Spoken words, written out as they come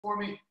for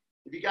me.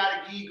 If you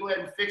got a gi, go ahead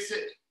and fix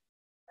it.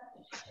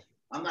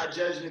 I'm not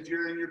judging if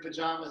you're in your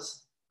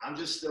pajamas. I'm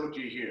just stoked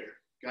you're here.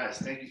 Guys,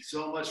 thank you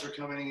so much for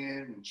coming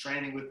in and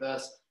training with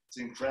us. It's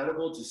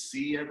incredible to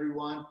see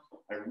everyone.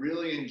 I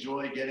really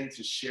enjoy getting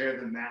to share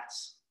the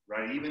mats,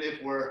 right? Even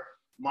if we're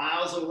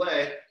miles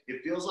away,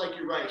 it feels like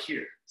you're right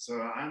here.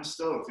 So I'm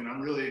stoked and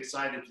I'm really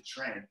excited to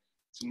train.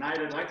 Tonight,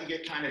 I'd like to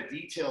get kind of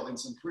detailed in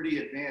some pretty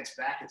advanced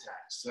back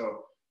attacks.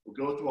 So we'll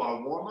go through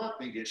our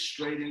warm-up and get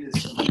straight into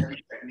some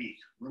heavy technique.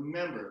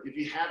 Remember, if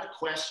you have a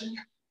question,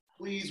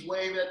 please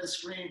wave at the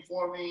screen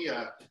for me.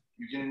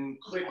 You can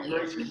click and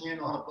raise your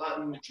hand on a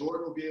button.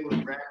 Jordan will be able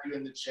to grab you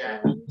in the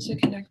chat. To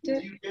connect it.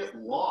 If you get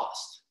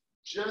lost,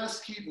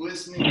 just keep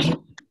listening.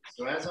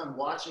 So as I'm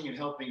watching and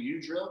helping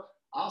you drill,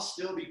 I'll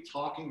still be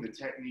talking the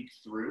technique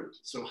through.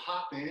 So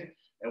hop in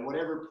at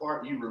whatever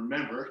part you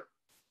remember,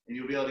 and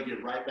you'll be able to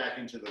get right back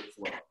into the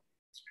flow.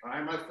 All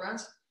right, my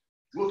friends?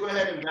 We'll go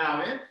ahead and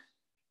bow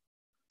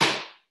in.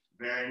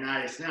 Very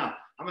nice. Now,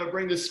 I'm going to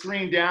bring the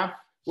screen down.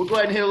 We'll go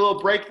ahead and hit a little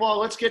break ball.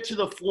 Let's get to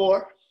the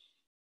floor.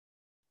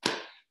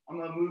 I'm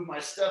going to move my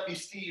stuffy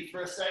Steve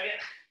for a second.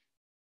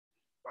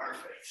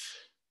 Perfect.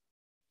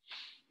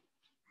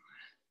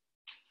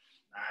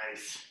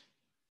 Nice.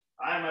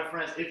 All right, my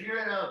friends, if you're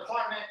in an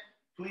apartment,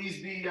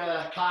 please be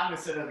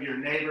cognizant of your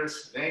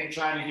neighbors. They ain't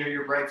trying to hear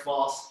your break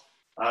falls.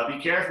 Be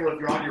careful if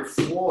you're on your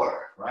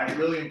floor, right?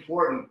 Really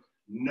important.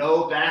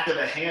 No back of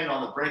the hand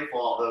on the break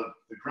fall.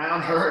 The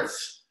ground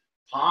hurts.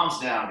 Palms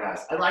down,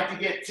 guys. I'd like to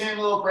get 10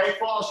 little break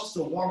falls just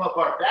to warm up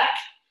our back.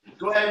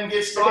 Go ahead and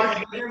get started.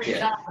 You hear me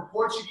count in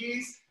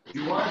Portuguese. If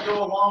you want to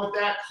go along with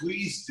that,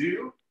 please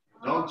do.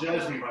 Don't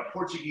judge me. My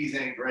Portuguese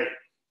ain't great.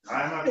 All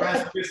right, my friends,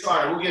 let's get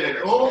started. We'll get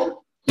it.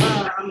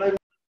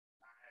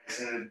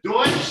 And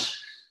dois.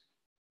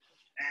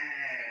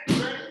 And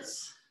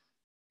tres.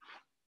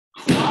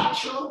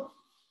 Quatro.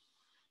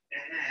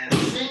 And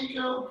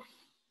cinco.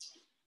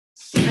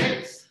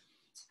 Seis.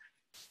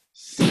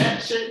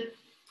 Sete.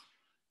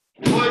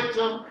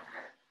 Oito.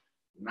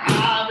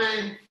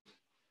 Nove.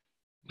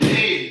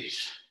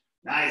 Dez.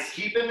 Nice.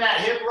 Keeping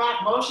that hip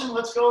rock motion.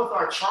 Let's go with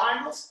our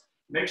triangles.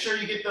 Make sure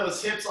you get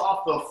those hips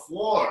off the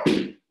floor.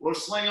 We'll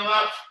sling them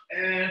up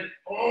and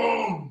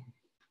boom.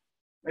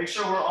 Make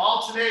sure we're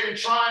alternating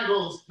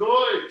triangles.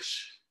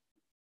 Dois.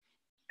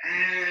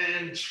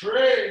 And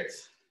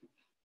tres.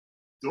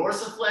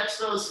 Dorsiflex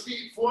those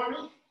feet for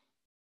me.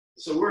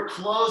 So we're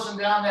closing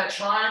down that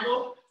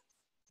triangle,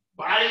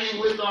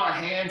 biting with our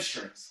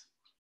hamstrings.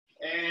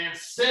 And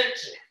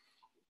sete.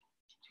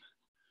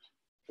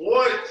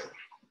 Oito.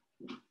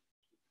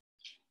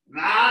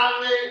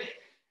 Nove.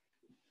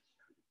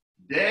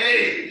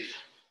 Dez.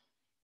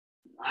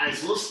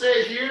 Nice. We'll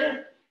stay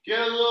here. Get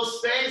a little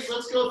space.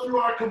 Let's go through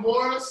our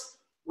Kimuras.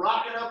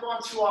 Rocking up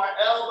onto our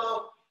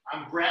elbow.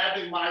 I'm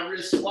grabbing my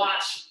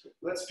wristwatch.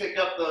 Let's pick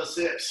up those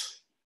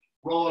hips.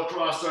 Roll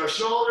across our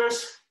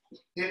shoulders.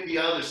 Hit the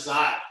other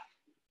side.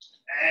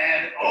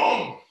 And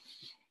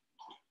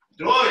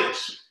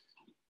dois.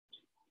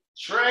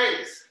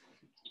 Três.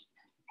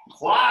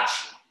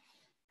 Quatro.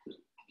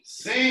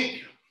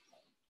 Cinco.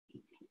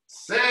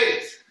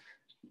 Seis.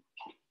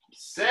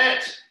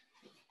 Sete.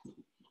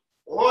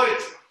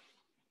 Oito.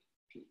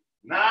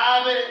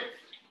 Nove.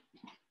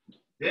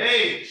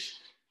 Dez.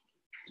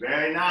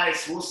 Very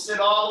nice. We'll sit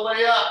all the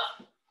way up.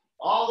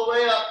 All the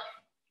way up.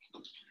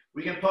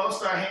 We can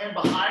post our hand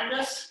behind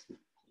us.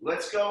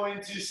 Let's go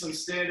into some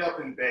stand up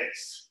and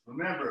base.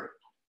 Remember,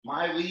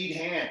 my lead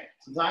hand.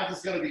 Sometimes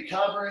it's going to be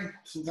covering.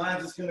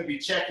 Sometimes it's going to be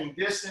checking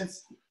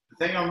distance. The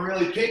thing I'm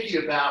really picky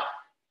about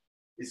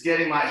is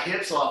getting my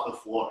hips off the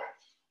floor.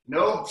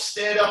 No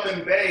stand up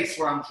and base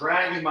where I'm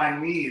dragging my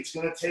knee. It's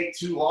going to take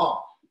too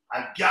long.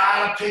 I've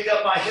got to pick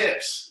up my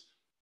hips.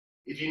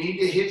 If you need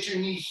to hit your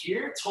knee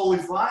here, totally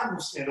fine. We'll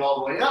stand all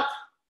the way up.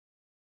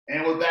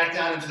 And we're back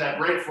down into that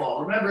break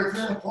fall. Remember, if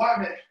you're in an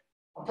apartment,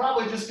 I'm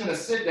probably just going to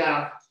sit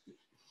down,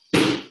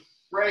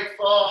 break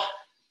fall,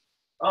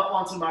 up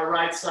onto my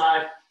right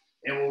side,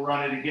 and we'll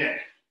run it again.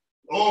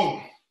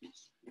 Boom.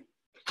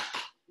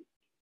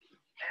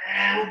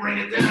 And we'll bring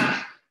it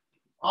down.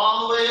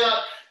 All the way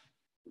up.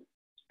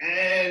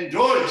 And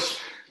dois.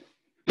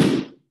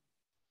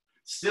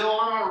 Still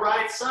on our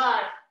right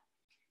side.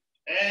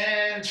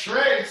 And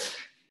tres.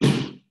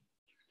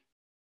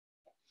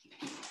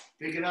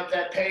 Picking up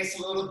that pace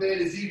a little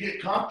bit as you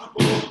get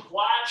comfortable.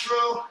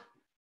 Quattro.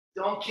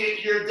 Don't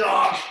kick your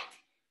dog.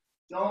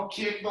 Don't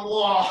kick the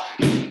wall.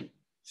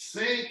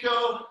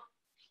 Cinco.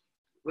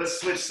 Let's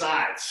switch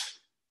sides.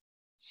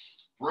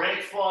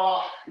 Break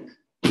fall.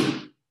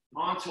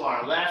 Onto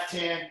our left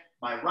hand.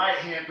 My right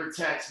hand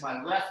protects.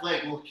 My left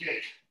leg will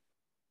kick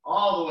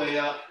all the way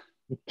up.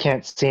 You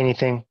can't see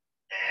anything.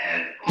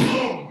 And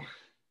boom.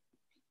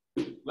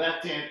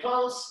 Left hand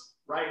posts.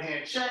 Right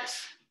hand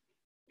checks.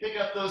 Pick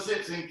up those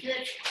hips and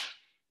kick.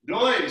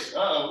 Dois.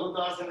 Uh-oh, Little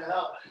Dog's going to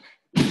help.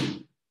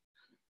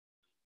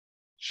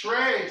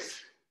 Tres.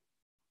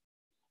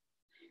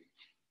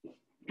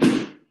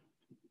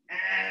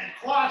 And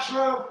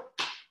quattro.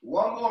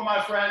 One more,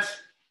 my friends.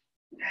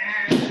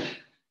 And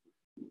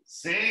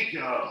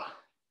cinco.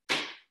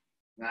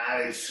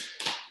 Nice.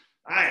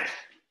 All right.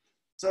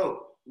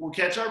 So we'll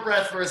catch our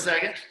breath for a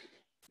second.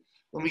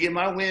 Let me get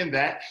my wind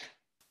back.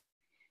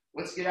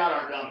 Let's get out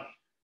our dummy.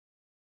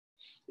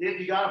 If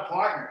you got a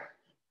partner,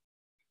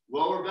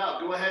 lower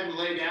belt, go ahead and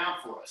lay down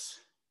for us.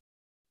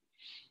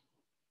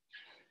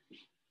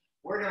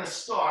 We're going to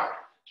start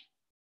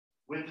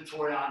with the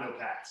Toriando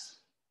pass.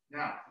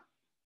 Now,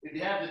 if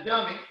you have the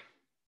dummy,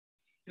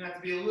 you have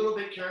to be a little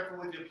bit careful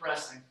with your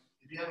pressing.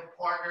 If you have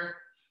a partner,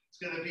 it's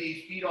going to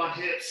be feet on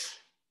hips.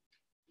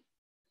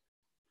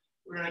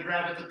 We're going to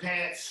grab at the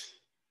pants.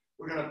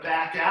 We're going to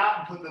back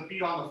out and put the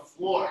feet on the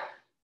floor.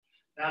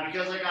 Now,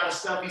 because I got a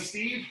stuffy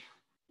Steve,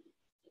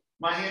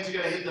 my hands are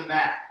going to hit the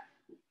mat.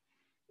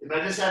 If I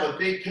just have a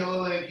big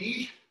pillow and a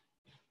gi,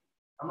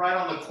 I'm right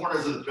on the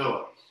corners of the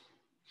pillow.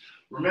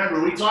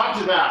 Remember, we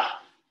talked about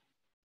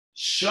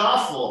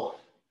shuffle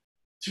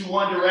to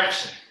one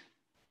direction.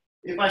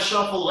 If I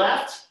shuffle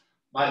left,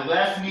 my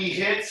left knee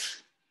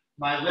hits,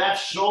 my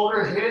left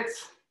shoulder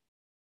hits.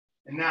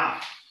 And now,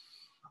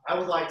 I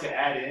would like to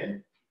add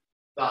in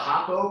the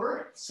hop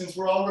over, since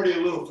we're already a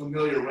little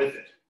familiar with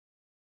it.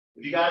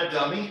 If you got a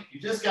dummy,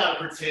 you just got to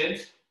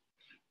pretend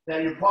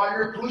that your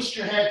partner pushed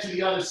your head to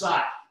the other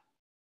side,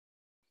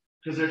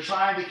 because they're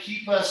trying to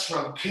keep us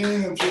from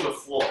pinning them to the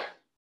floor.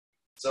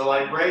 So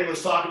like Braden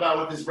was talking about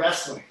with his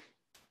wrestling,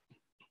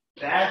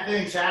 bad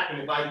things happen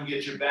if I can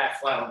get your back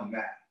flat on the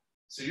mat.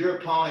 So your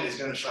opponent is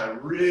going to try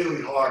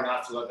really hard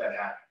not to let that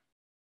happen.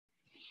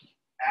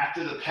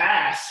 After the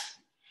pass,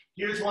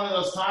 here's one of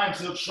those times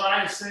he'll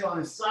try to stay on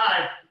his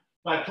side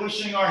by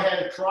pushing our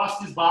head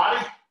across his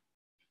body.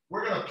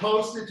 We're going to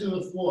post it to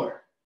the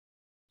floor.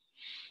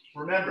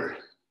 Remember,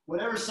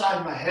 whatever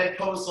side my head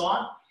posts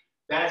on,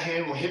 that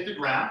hand will hit the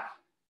ground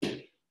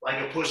like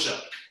a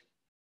push-up.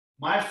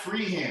 My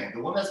free hand,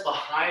 the one that's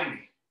behind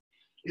me,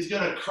 is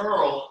going to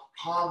curl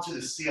palm to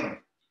the ceiling,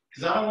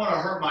 because I don't want to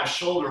hurt my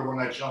shoulder when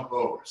I jump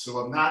over. So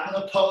I'm not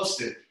going to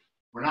post it.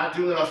 We're not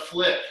doing a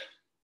flip.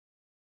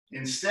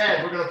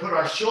 Instead, we're going to put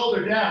our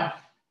shoulder down,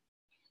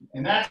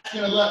 and that's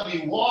going to let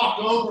me walk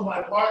over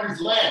my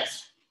partner's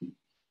legs,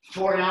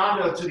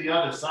 Toriando to the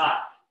other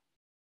side.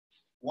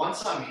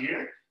 Once I'm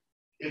here,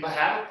 if I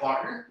have a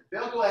partner,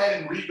 they'll go ahead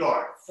and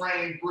reguard,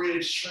 frame,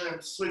 bridge,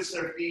 shrimp, switch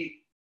their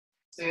feet,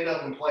 stand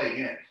up and play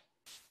again.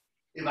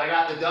 If I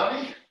got the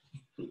dummy,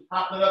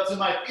 hopping up to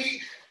my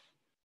feet,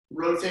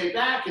 rotate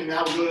back, and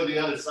now we'll go to the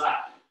other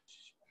side.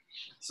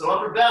 So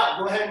upper belt,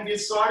 go ahead and get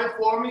started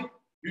for me.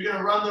 You're going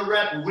to run the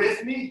rep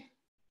with me.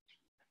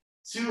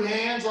 2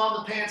 hands on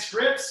the pants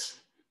grips,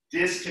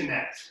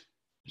 disconnect.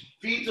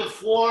 Feet to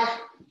floor,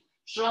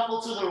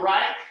 shuffle to the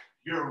right.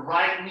 Your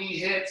right knee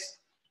hits,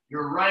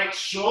 your right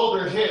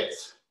shoulder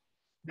hits.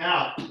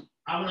 Now,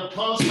 I'm going to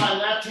post my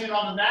left hand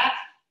on the mat,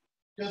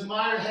 because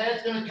my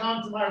head's going to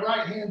come to my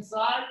right hand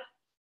side.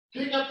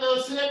 Pick up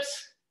those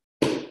hips.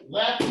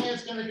 Left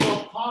hand's going to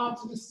go palm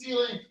to the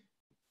ceiling.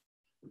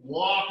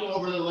 Walk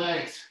over the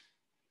legs.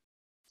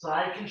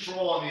 Side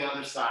control on the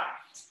other side.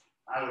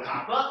 I would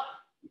hop up,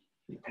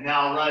 and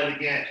now I'll run it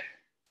again.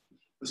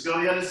 Let's go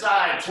to the other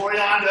side.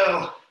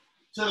 Toriando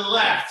to the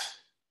left.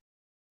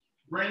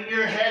 Bring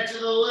your head to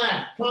the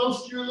left.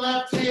 Post your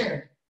left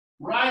hand.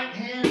 Right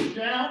hand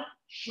down,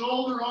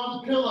 shoulder on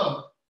the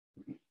pillow.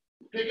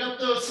 Pick up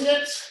those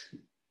hips.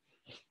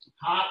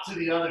 Hop to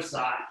the other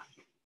side.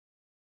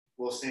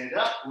 We'll stand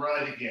up,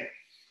 run it again.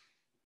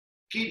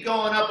 Keep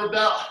going, upper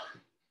belt.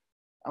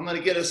 I'm going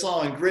to get us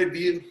all in grid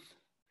view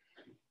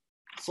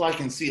so I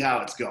can see how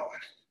it's going.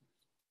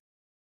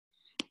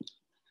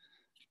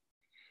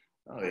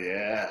 Oh,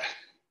 yeah.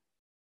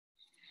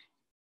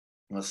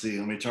 Let's see,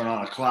 let me turn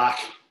on a clock.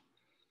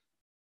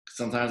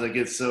 Sometimes I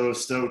get so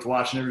stoked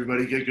watching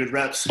everybody get good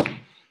reps,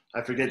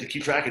 I forget to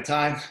keep track of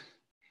time.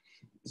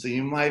 So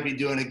you might be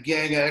doing a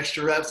gang of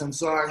extra reps, I'm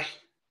sorry.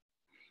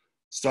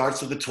 Starts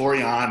with the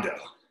Toriando.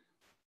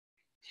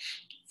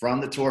 From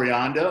the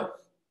Toriando,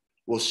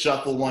 we'll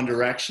shuffle one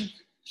direction,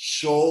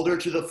 shoulder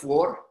to the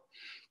floor.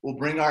 We'll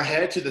bring our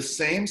head to the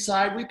same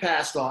side we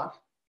passed on,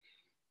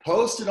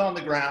 post it on the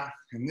ground,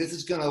 and this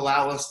is going to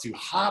allow us to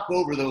hop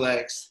over the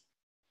legs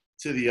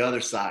to the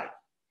other side.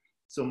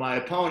 So my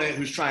opponent,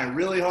 who's trying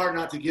really hard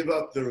not to give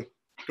up the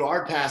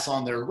guard pass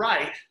on their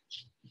right,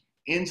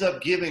 ends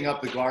up giving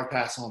up the guard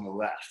pass on the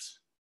left.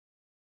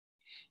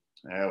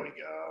 There we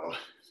go.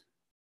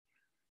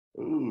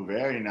 Ooh,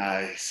 very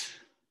nice.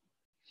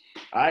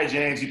 All right,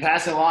 James, you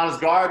passing Lana's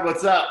guard.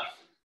 What's up?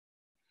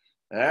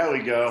 There we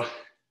go.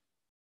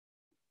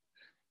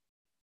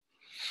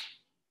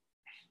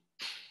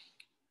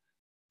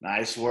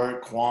 Nice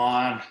work,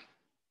 Quan.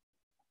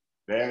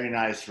 Very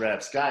nice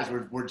reps. Guys,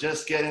 we're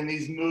just getting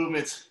these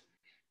movements,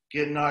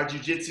 getting our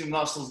jiu-jitsu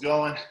muscles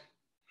going,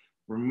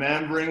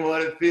 remembering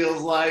what it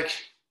feels like.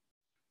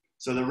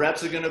 So the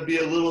reps are going to be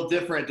a little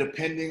different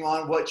depending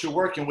on what you're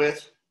working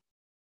with.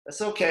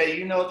 That's okay.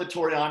 You know what the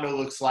Toriando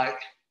looks like.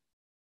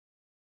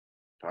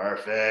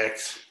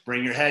 Perfect.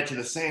 Bring your head to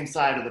the same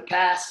side of the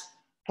pass.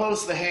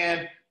 Post the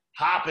hand,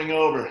 hopping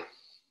over.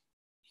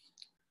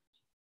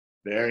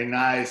 Very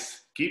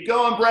nice. Keep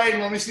going, Braden.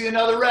 Let me see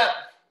another rep.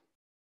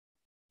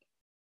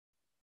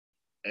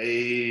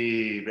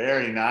 Hey,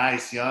 very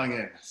nice,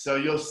 youngin. So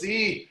you'll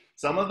see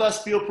some of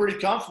us feel pretty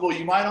comfortable.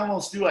 You might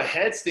almost do a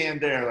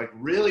headstand there, like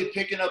really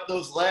picking up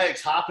those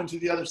legs, hopping to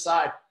the other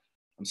side.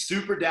 I'm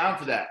super down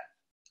for that.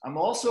 I'm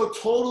also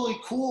totally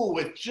cool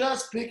with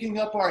just picking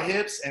up our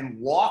hips and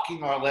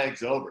walking our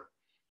legs over.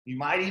 You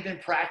might even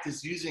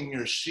practice using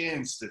your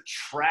shins to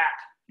trap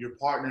your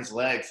partner's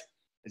legs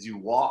as you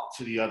walk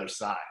to the other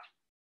side.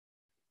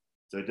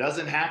 So it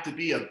doesn't have to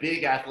be a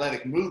big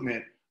athletic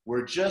movement.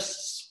 We're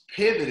just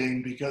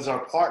pivoting because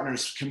our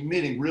partner's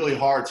committing really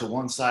hard to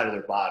one side of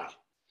their body,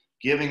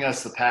 giving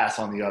us the pass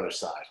on the other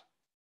side.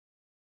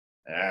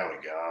 There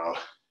we go.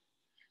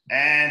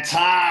 And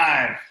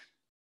time.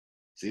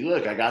 See,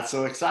 look, I got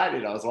so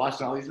excited. I was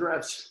watching all these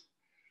reps.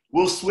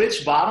 We'll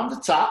switch bottom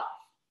to top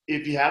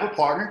if you have a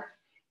partner.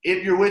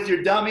 If you're with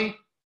your dummy,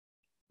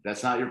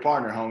 that's not your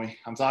partner, homie.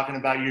 I'm talking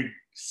about your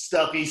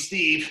stuffy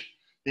Steve.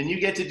 Then you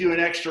get to do an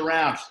extra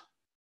round.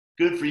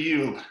 Good for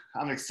you.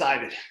 I'm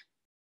excited.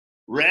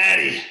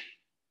 Ready.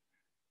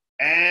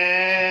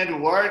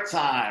 And work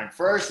time.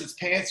 First, it's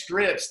pants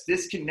grips.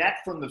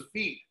 Disconnect from the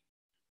feet.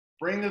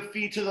 Bring the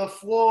feet to the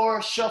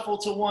floor. Shuffle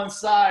to one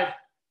side.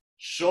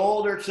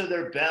 Shoulder to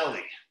their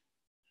belly.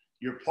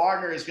 Your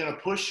partner is going to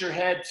push your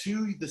head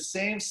to the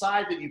same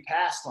side that you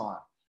passed on,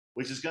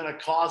 which is going to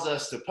cause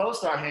us to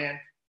post our hand,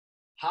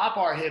 hop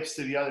our hips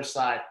to the other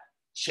side,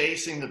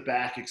 chasing the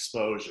back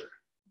exposure.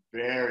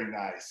 Very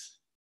nice.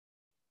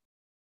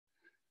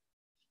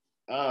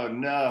 Oh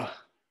no,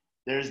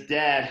 there's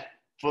dad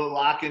foot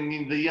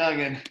locking the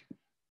youngin'.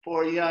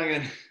 Poor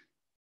youngin'.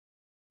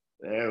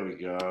 There we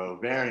go.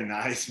 Very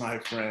nice, my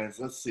friends.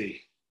 Let's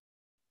see.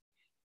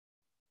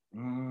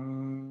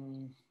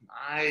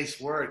 Nice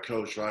work,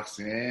 Coach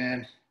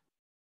Roxanne.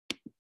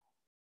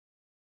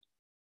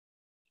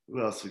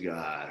 Who else we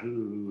got?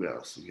 Who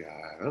else we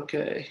got?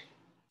 Okay.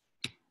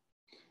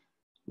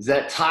 Is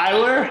that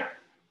Tyler?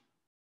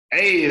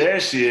 Hey, there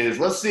she is.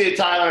 Let's see it,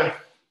 Tyler.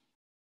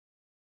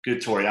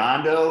 Good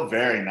Toriando.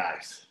 Very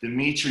nice.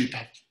 Dimitri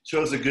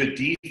shows a good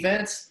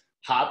defense.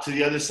 Hop to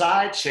the other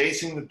side,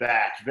 chasing the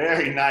back.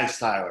 Very nice,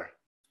 Tyler.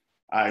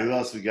 All right, who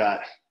else we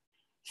got?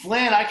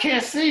 Flynn, I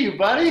can't see you,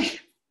 buddy.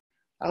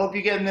 I hope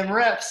you're getting them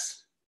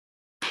reps.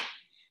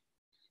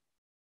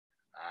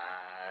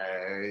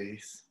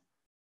 Nice.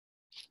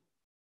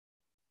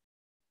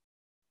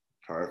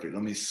 Perfect.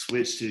 Let me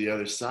switch to the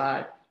other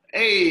side.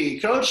 Hey,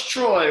 Coach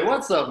Troy,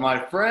 what's up, my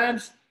friend?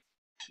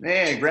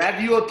 Man,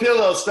 grab you a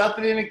pillow, stuff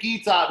it in a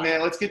gi top,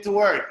 man. Let's get to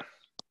work.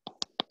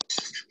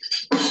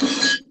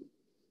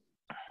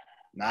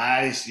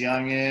 Nice,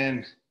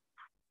 youngin'.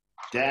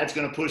 Dad's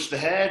gonna push the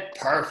head.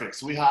 Perfect.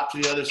 So we hop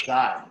to the other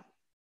side.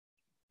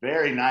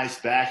 Very nice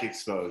back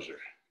exposure.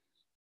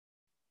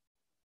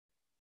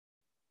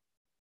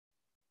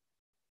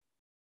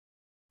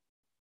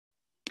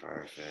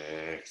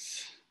 Perfect.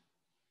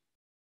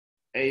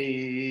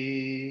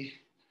 Hey.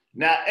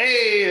 Now,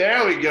 hey,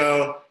 there we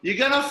go. You're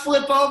going to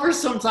flip over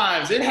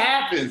sometimes. It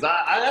happens.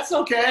 That's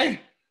okay.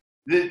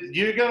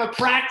 You're going to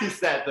practice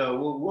that, though.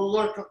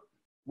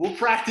 We'll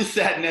practice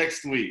that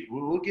next week.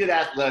 We'll get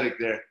athletic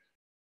there.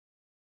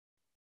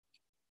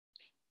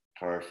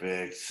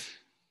 Perfect.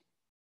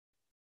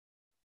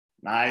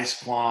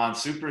 Nice, Quan.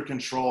 Super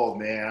controlled,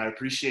 man. I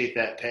appreciate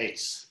that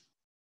pace.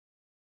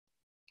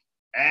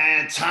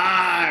 And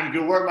time.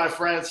 Good work, my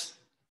friends.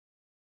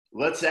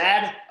 Let's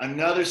add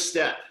another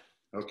step,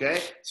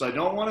 okay? So I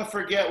don't want to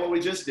forget what we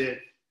just did.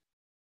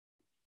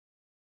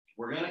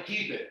 We're going to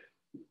keep it.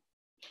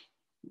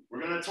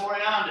 We're going to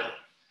Toriando.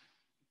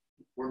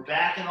 We're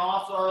backing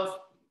off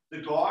of the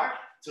guard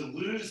to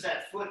lose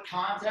that foot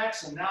contact,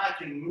 so now I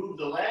can move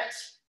the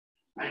legs.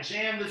 I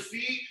jam the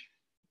feet.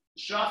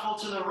 Shuffle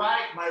to the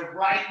right, my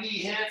right knee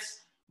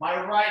hits,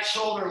 my right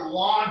shoulder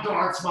lawn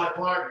darts my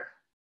partner.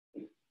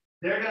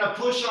 They're gonna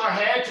push our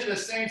head to the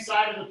same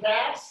side of the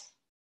pass.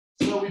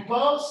 So we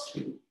post,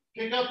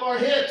 pick up our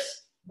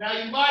hips. Now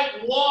you might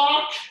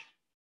walk,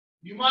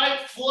 you might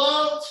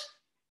float,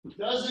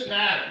 doesn't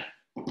matter.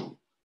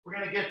 We're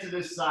gonna get to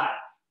this side.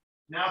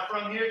 Now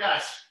from here,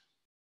 guys,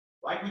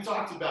 like we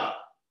talked about,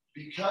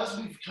 because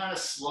we've kind of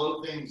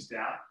slowed things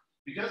down,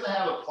 because I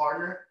have a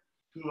partner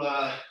who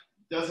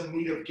doesn't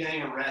need a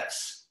gang of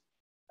reps,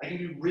 I can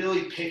be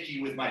really picky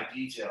with my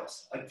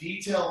details. A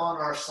detail on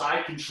our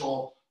side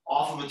control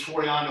off of a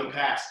Toriando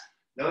pass.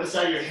 Notice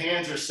how your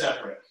hands are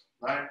separate,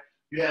 right?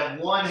 You have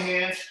one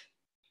hand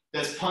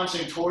that's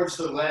punching towards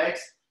the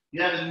legs.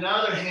 You have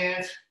another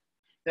hand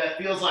that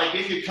feels like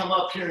it could come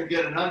up here and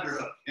get an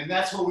underhook. And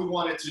that's what we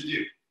want it to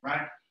do,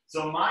 right?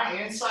 So my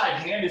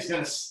inside hand is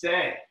gonna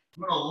stay.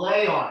 I'm gonna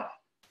lay on it.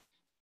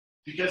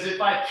 Because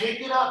if I pick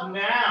it up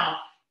now,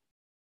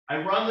 I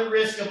run the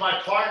risk of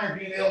my partner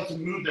being able to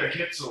move their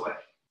hips away.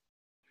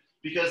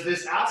 Because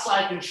this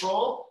outside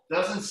control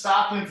doesn't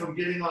stop him from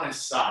getting on his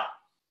side,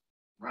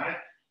 right?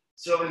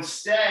 So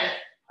instead,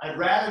 I'd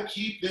rather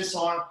keep this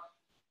arm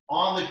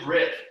on the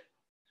grip.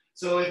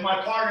 So if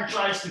my partner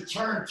tries to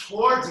turn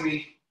towards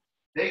me,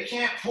 they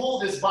can't pull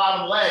this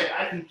bottom leg.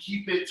 I can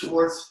keep it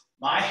towards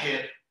my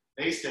hip.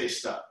 They stay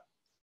stuck.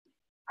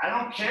 I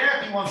don't care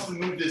if he wants to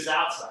move this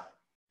outside,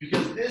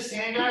 because this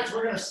hand, guys,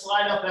 we're gonna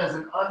slide up as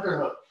an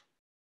underhook.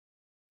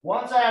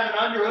 Once I have an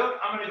underhook,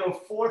 I'm gonna go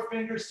 4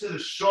 fingers to the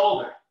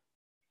shoulder.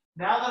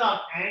 Now that I'm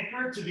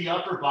anchored to the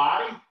upper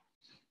body,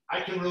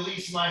 I can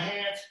release my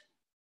hand,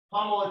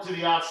 pummel it to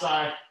the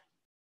outside,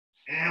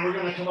 and we're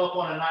gonna come up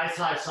on a nice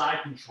high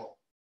side control.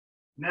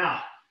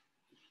 Now,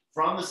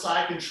 from the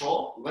side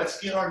control, let's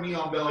get our knee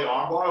on belly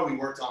armbar we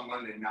worked on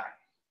Monday night.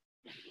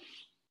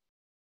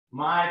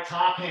 My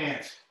top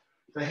hand,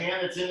 the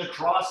hand that's in the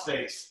cross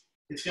face,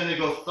 it's gonna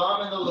go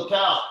thumb in the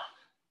lapel.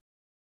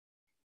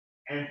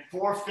 And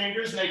 4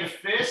 fingers make a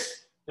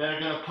fist that are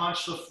gonna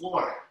punch the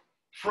floor.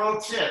 Pro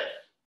tip,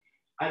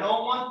 I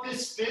don't want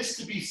this fist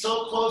to be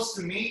so close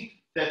to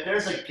me that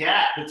there's a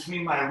gap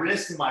between my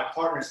wrist and my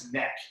partner's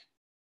neck.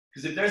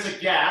 Because if there's a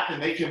gap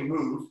and they can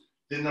move,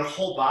 then their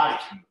whole body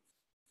can move,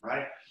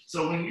 right?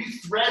 So when you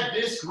thread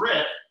this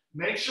grip,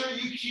 make sure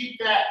you keep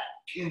that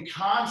in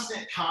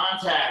constant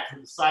contact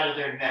with the side of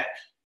their neck.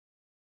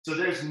 So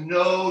there's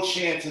no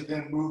chance of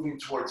them moving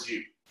towards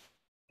you.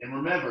 And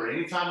remember,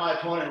 anytime my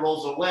opponent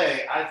rolls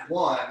away, I've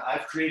won,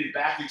 I've created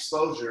back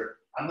exposure.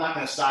 I'm not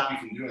gonna stop you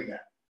from doing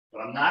that.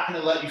 But I'm not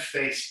gonna let you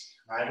face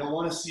me. I don't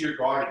wanna see your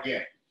guard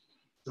again.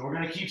 So we're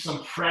gonna keep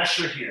some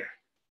pressure here.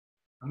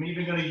 I'm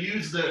even gonna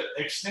use the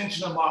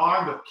extension of my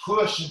arm to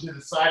push into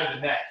the side of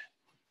the neck.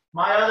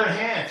 My other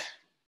hand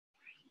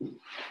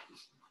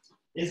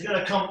is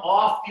gonna come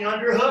off the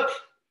underhook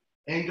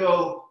and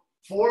go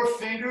 4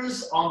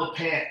 fingers on the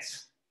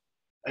pants.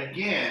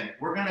 Again,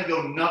 we're gonna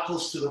go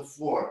knuckles to the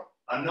floor.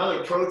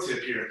 Another pro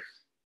tip here.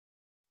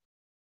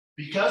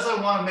 Because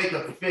I wanna make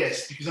a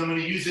fist, because I'm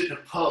gonna use it to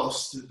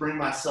post to bring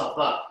myself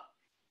up,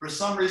 for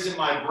some reason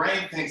my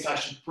brain thinks I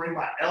should bring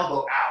my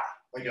elbow out,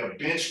 like a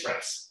bench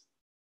press.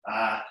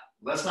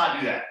 Let's not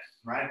do that,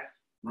 right?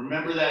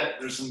 Remember that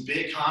there's some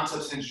big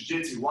concepts in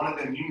jiu-jitsu. One of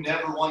them, you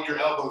never want your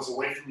elbows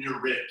away from your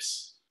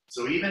ribs.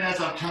 So even as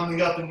I'm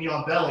coming up in knee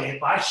on belly,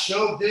 if I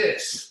show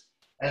this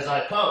as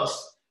I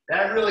post,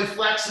 that really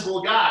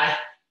flexible guy,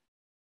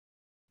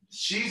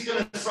 she's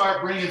gonna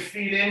start bringing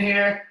feet in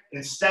here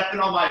and stepping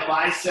on my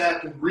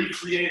bicep and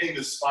recreating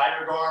the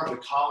spider guard, the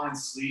collar and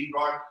sleeve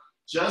guard,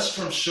 just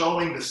from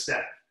showing the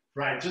step,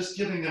 right? Just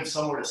giving them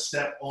somewhere to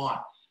step on.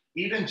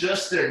 Even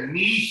just their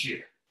knee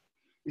here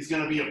is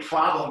gonna be a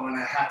problem when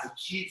I have to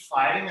keep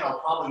fighting, and I'll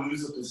probably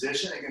lose a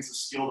position against a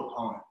skilled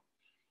opponent.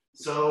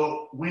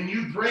 So when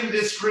you bring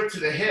this grip to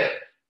the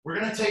hip, we're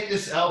gonna take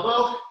this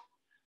elbow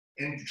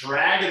and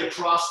drag it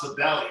across the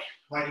belly,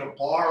 like a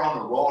bar on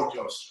a roller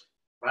coaster,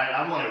 right?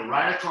 I want it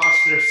right across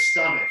their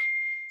stomach,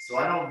 so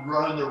I don't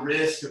run the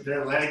risk of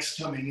their legs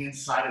coming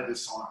inside of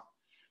this arm.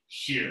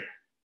 Here.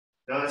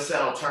 Notice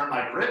that I'll turn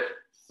my grip,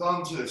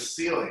 thumb to the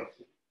ceiling.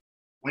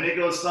 When it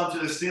goes thumb to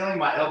the ceiling,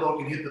 my elbow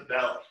can hit the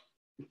belly.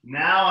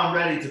 Now I'm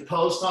ready to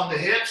post on the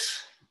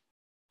hips,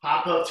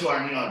 hop up to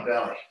our knee on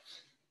belly.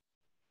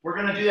 We're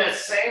gonna do that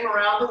same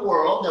around the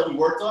world that we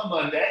worked on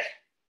Monday.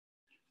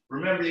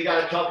 Remember, you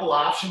got a couple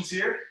options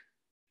here.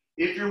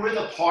 If you're with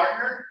a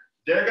partner,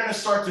 they're gonna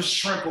start to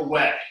shrimp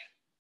away.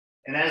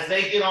 And as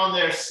they get on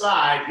their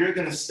side, you're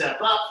gonna step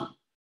up,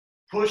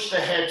 push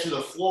the head to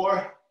the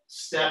floor,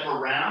 step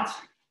around,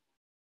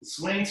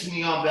 swing to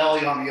knee on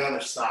belly on the other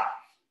side.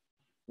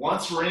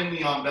 Once we're in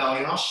knee on belly,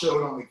 and I'll show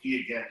it on the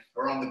gi again,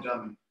 or on the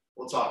dummy,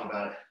 we'll talk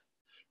about it.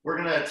 We're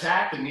gonna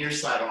attack the near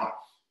side arm.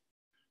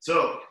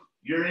 So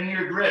you're in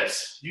your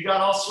grips. You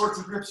got all sorts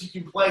of grips you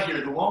can play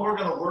here. The one we're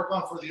gonna work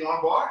on for the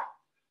arm bar,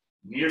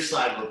 near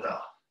side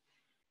lapel.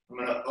 I'm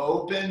gonna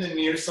open the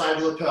near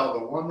side lapel,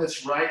 the one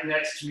that's right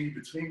next to me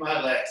between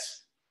my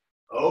legs.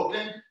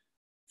 Open,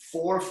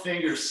 4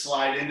 fingers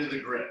slide into the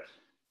grip.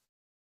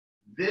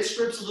 This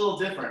grip's a little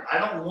different. I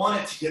don't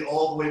want it to get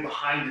all the way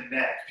behind the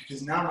neck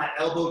because now my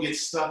elbow gets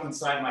stuck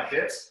inside my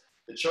hips.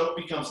 The choke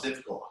becomes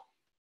difficult.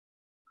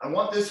 I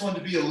want this one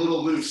to be a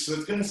little loose, so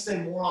it's gonna stay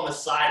more on the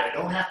side. I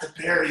don't have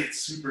to bury it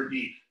super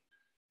deep.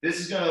 This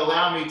is gonna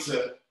allow me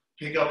to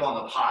pick up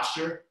on the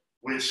posture,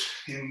 which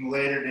in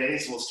later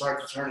days will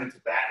start to turn into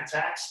back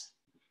attacks.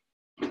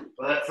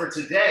 But for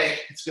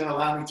today, it's gonna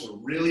allow me to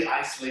really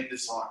isolate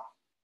this arm.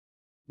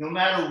 No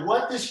matter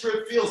what this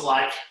grip feels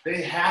like,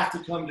 they have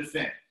to come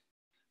defend.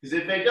 Because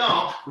if they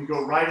don't, we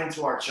go right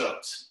into our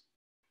chokes.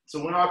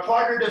 So when our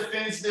partner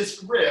defends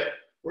this grip,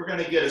 we're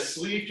gonna get a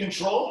sleeve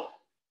control.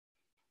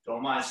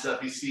 Don't mind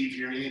Stuffy Steve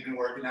here, he ain't been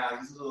working out,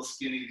 he's a little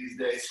skinny these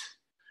days.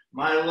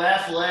 My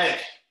left leg,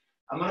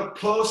 I'm gonna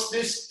post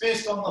this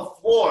fist on the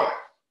floor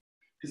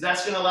because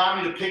that's gonna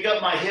allow me to pick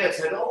up my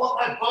hips. I don't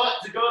want my butt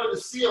to go to the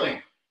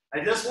ceiling.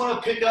 I just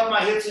wanna pick up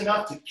my hips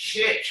enough to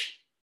kick.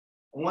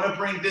 I wanna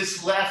bring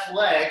this left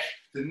leg,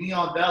 the knee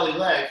on belly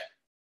leg,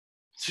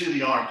 to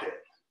the armpit.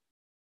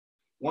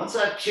 Once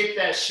I've kicked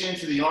that shin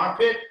to the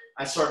armpit,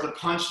 I start to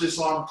punch this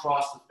arm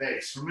across the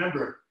face.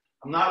 Remember,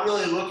 I'm not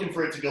really looking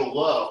for it to go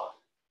low.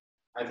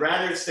 I'd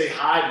rather it stay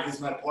high because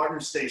my partner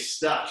stays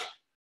stuck.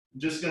 I'm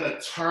just gonna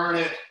turn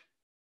it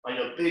like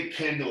a big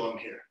pendulum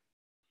here.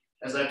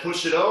 As I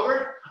push it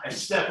over, I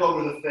step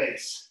over the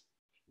face.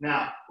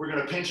 Now, we're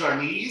gonna pinch our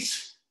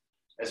knees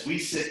as we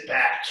sit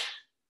back.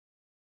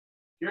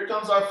 Here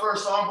comes our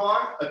first arm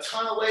bar. A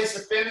ton of ways to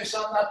finish.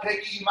 I'm not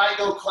picky. You might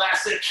go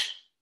classic.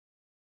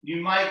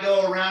 You might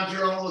go around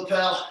your own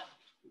lapel,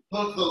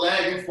 hook the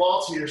leg and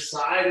fall to your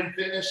side and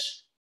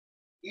finish.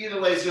 Either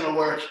way is going to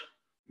work.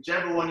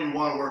 Whichever one you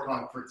want to work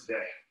on for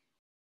today.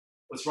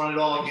 Let's run it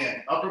all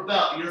again. Upper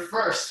belt, you're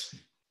first.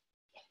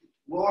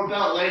 Lower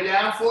belt, lay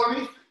down for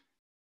me.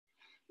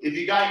 If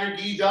you got your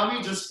gi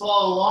dummy, just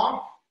follow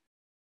along.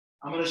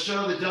 I'm going to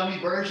show the dummy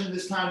version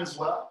this time as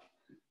well.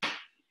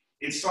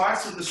 It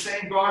starts with the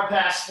same guard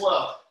pass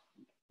flow.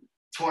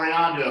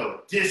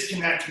 Toreando,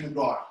 disconnect from the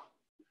guard.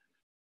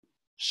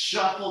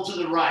 Shuffle to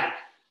the right.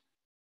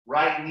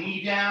 Right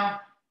knee down,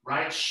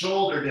 right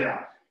shoulder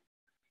down.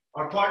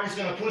 Our partner's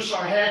going to push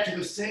our head to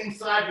the same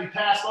side we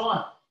passed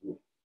on.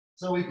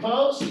 So we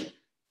pose,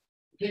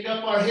 pick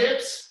up our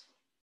hips,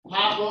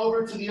 hop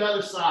over to the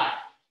other side.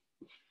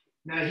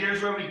 Now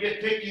here's where we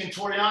get picky in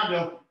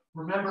Toreando.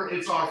 Remember,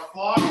 it's our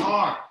far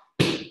arm,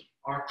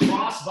 our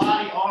cross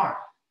body arm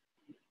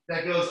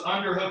that goes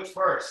underhooked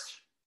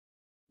first.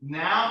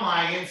 Now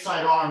my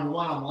inside arm, the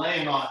one I'm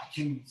laying on,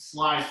 can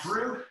slide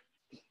through,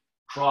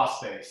 cross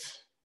face.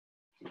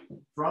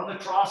 From the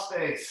cross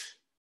face,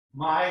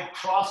 my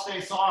cross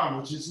face arm,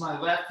 which is my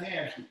left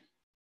hand,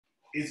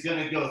 is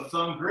gonna go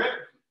thumb grip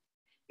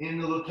in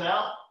the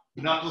lapel,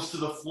 knuckles to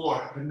the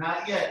floor, but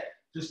not yet.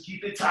 Just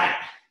keep it tight.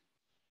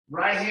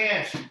 Right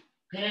hand,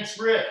 pants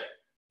grip,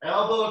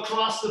 elbow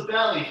across the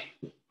belly,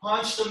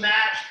 punch the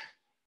mat,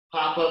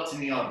 hop up to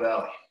knee on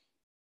belly.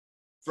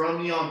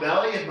 From knee on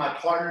belly, if my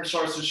partner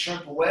starts to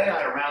shrimp away,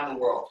 I around the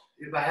world.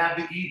 If I have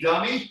the gi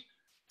dummy,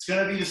 it's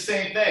gonna be the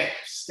same thing.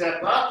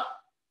 Step up,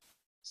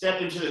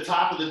 step into the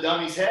top of the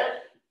dummy's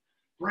head,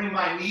 bring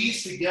my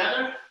knees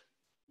together,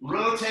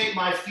 rotate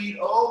my feet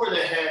over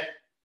the head,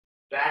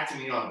 back to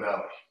knee on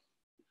belly.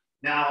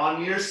 Now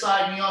on your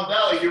side, knee on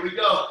belly, here we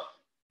go.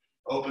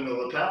 Open the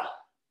lapel,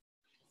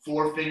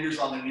 4 fingers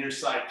on the near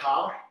side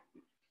collar.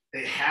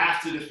 They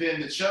have to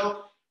defend the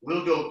choke.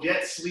 We'll go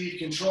get sleeve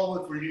control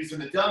if we're using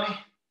the dummy.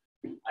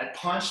 I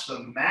punch the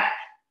mat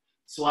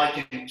so I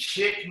can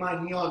kick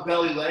my knee on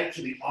belly leg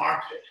to the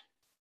armpit.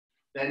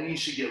 That knee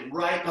should get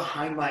right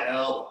behind my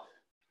elbow.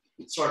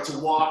 Start to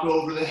walk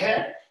over the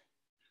head,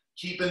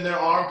 keeping their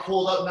arm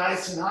pulled up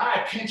nice and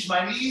high. Pinch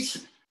my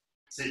knees,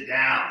 sit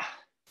down.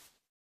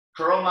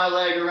 Curl my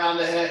leg around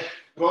the head,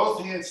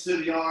 both hands to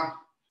the arm,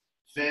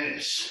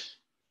 finish.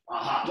 I'll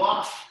hop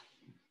off,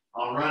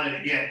 I'll run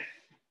it again.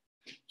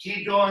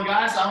 Keep going,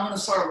 guys. I'm gonna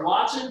start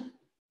watching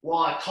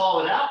while I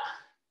call it out.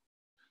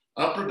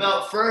 Upper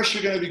belt first,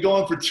 you're gonna be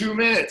going for 2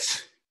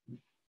 minutes.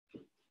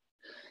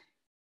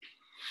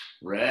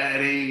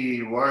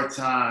 Ready, work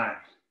time.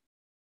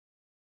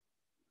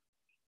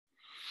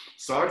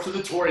 Start to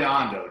the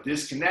Toreando,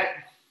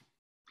 disconnect.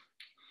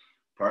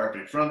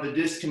 Perfect, from the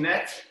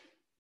disconnect,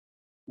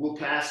 we'll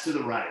pass to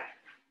the right.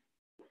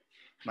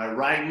 My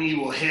right knee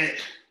will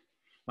hit,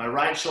 my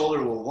right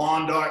shoulder will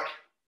lawn dart,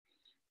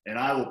 and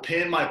I will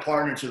pin my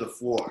partner to the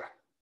floor.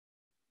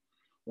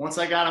 Once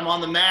I got him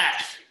on the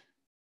mat,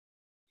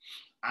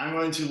 I'm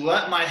going to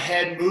let my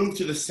head move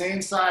to the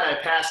same side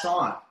I passed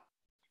on.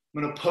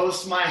 I'm gonna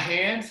post my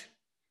hand,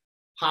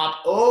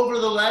 hop over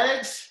the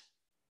legs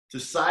to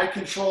side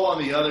control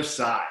on the other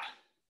side.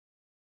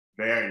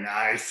 Very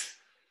nice.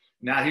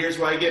 Now here's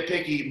where I get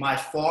picky. My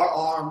far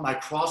arm, my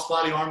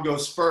crossbody arm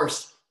goes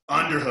first,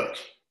 underhook.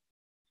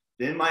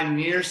 Then my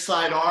near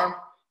side arm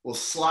will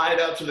slide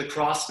up to the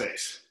cross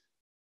face.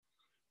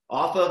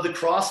 Off of the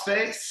cross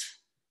face,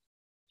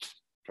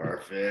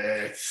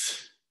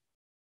 perfect.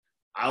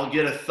 I'll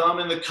get a thumb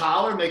in the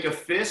collar, make a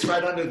fist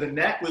right under the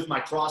neck with my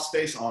cross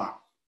face arm.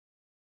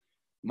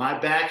 My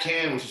back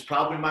hand, which is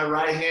probably my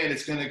right hand,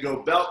 is gonna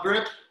go belt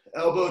grip,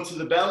 elbow to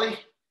the belly,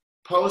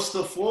 post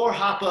the floor,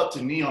 hop up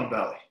to knee on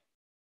belly.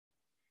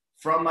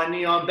 From my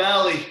knee on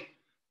belly,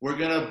 we're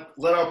gonna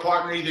let our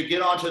partner either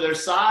get onto their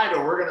side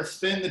or we're gonna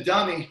spin the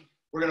dummy.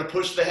 We're gonna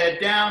push the head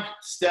down,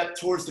 step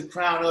towards the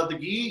crown of the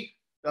gi,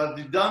 of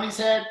the dummy's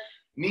head,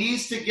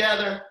 knees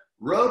together,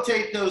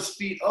 rotate those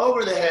feet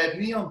over the head,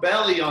 knee on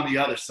belly on the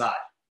other side.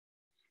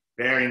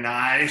 Very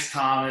nice,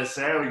 Thomas.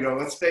 There we go.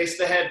 Let's face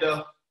the head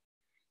though.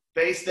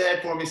 Face the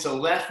head for me. So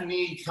left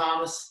knee,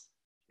 Thomas.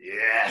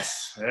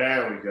 Yes,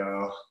 there we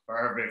go.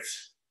 Perfect.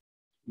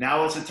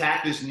 Now let's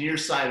attack this near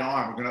side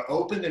arm. We're gonna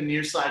open the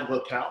near side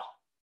lapel.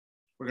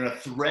 We're gonna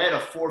thread a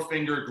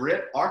 4-finger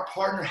grip. Our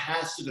partner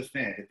has to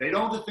defend. If they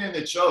don't defend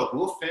the choke,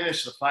 we'll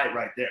finish the fight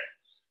right there.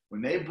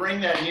 When they bring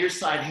that near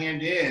side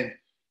hand in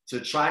to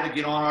try to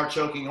get on our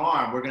choking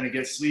arm, we're gonna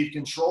get sleeve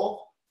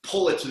control,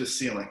 pull it to the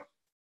ceiling.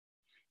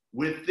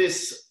 With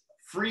this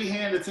free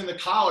hand that's in the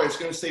collar, it's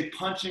gonna say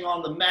punching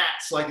on the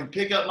mat so I can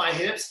pick up my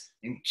hips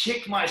and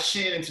kick my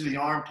shin into the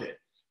armpit.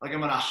 Like I'm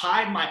gonna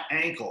hide my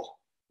ankle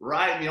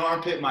right in the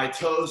armpit, my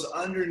toes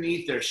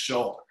underneath their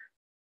shoulder.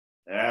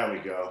 There we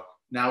go.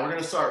 Now we're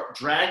gonna start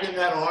dragging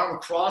that arm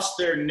across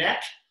their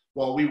neck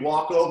while we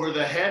walk over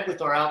the head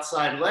with our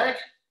outside leg.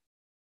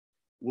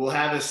 We'll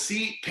have a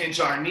seat, pinch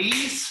our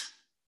knees.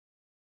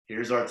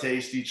 Here's our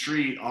tasty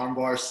treat,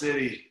 armbar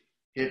city.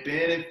 hip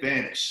in and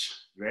finish.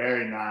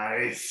 Very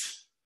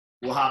nice.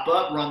 We'll hop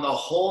up, run the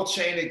whole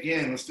chain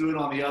again. Let's do it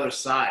on the other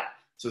side.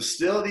 So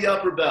still the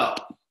upper belt.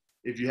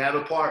 If you have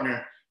a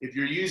partner, if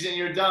you're using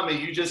your dummy,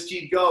 you just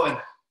keep going.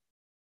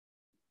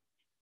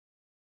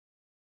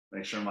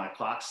 Make sure my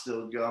clock's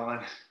still going.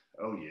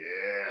 Oh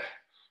yeah.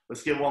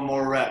 Let's get one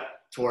more rep.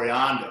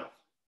 Toreando.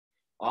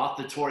 Off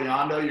the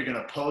Toreando, you're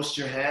gonna post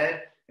your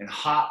head and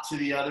hop to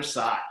the other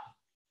side.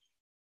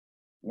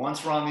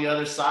 Once we're on the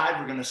other side,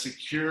 we're gonna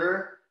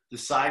secure the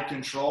side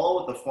control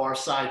with the far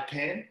side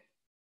pin.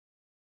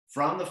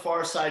 From the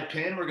far side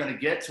pin, we're gonna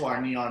get to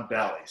our knee on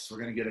belly. So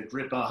we're gonna get a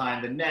grip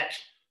behind the neck,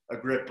 a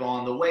grip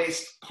on the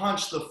waist,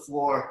 punch the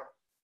floor,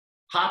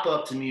 hop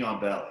up to knee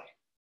on belly.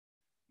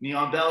 Knee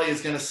on belly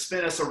is gonna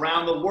spin us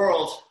around the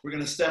world. We're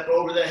gonna step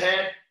over the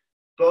head,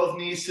 both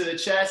knees to the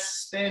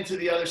chest, spin to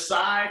the other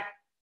side.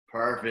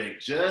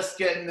 Perfect, just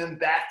getting them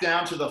back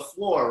down to the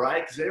floor,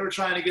 right? Because they were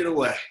trying to get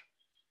away.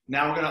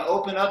 Now we're gonna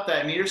open up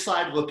that near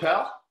side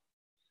lapel,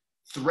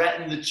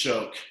 threaten the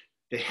choke.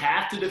 They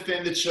have to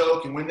defend the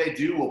choke, and when they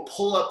do, we'll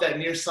pull up that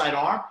near side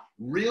arm,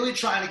 really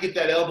trying to get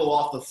that elbow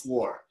off the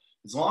floor.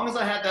 As long as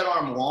I have that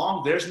arm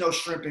long, there's no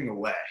shrimping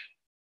away.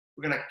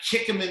 We're gonna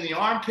kick them in the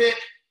armpit,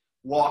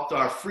 walk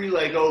our free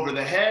leg over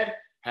the head,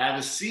 have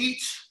a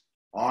seat,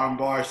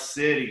 armbar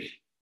city.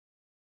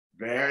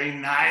 Very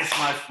nice,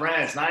 my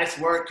friends. Nice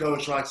work,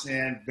 Coach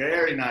Roxanne.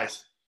 Very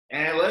nice.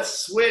 And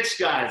let's switch,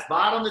 guys.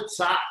 Bottom to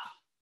top.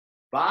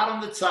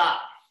 Bottom to top.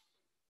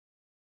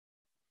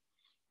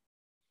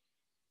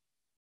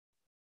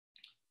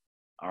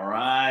 All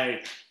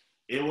right.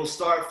 It will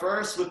start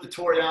first with the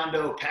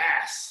Toreando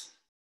pass.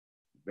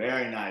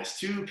 Very nice.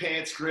 2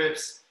 pants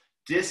grips.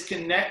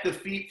 Disconnect the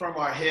feet from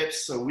our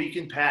hips so we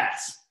can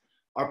pass.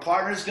 Our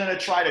partner's gonna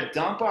try to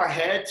dump our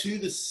head to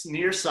the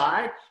near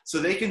side so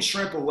they can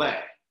shrimp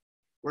away.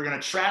 We're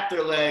gonna trap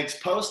their legs,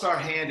 post our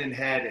hand and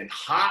head, and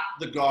hop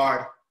the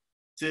guard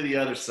to the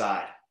other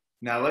side.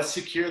 Now let's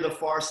secure the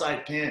far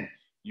side pin.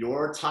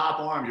 Your top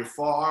arm, your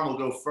far arm will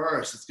go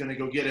first. It's gonna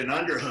go get an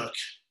underhook.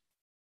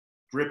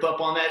 Grip up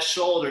on that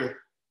shoulder.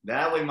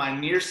 That way my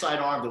near side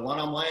arm, the one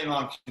I'm laying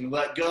on, can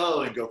let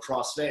go and go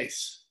cross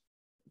face.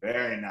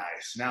 Very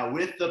nice. Now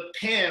with the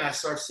pin, I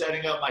start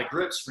setting up my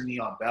grips for knee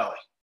on belly.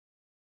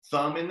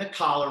 Thumb in the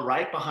collar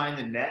right behind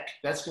the neck.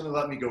 That's gonna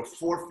let me go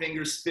 4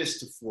 fingers fist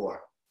to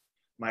floor.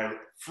 My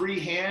free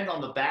hand on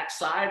the back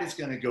side is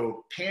gonna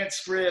go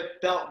pants grip,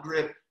 belt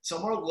grip,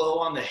 somewhere low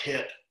on the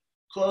hip.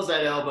 Close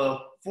that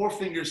elbow, 4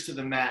 fingers to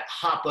the mat,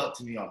 hop up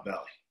to knee on belly.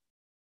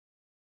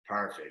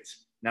 Perfect.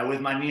 Now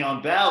with my knee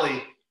on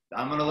belly,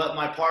 I'm gonna let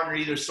my partner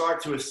either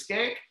start to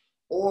escape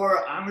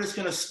or I'm just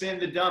gonna spin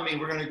the dummy.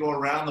 We're gonna go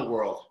around the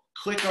world.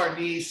 Click our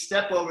knees,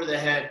 step over the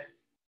head.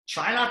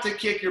 Try not to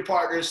kick your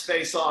partner's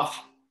face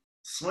off.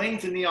 Swing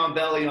to knee on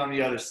belly on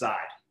the other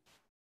side.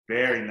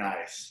 Very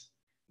nice.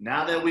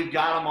 Now that we've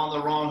got them on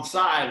the wrong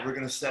side, we're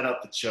gonna set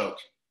up the choke.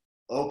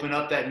 Open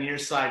up that near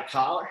side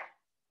collar.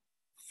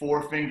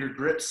 4 finger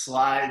grip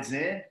slides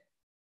in.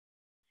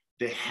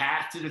 They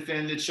have to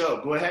defend the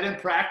choke. Go ahead and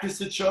practice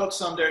the choke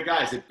some there,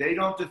 guys. If they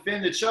don't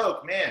defend the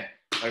choke, man,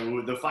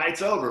 the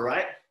fight's over,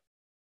 right?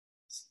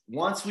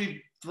 Once we've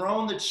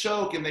thrown the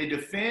choke and they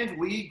defend,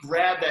 we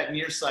grab that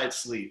near side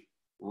sleeve,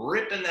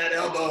 ripping that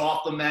elbow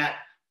off the mat,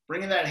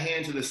 bringing that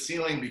hand to the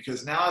ceiling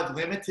because now I've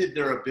limited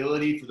their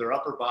ability for their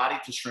upper body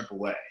to shrimp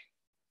away.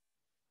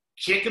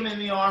 Kick them in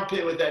the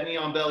armpit with that knee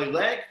on belly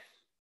leg.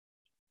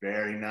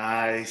 Very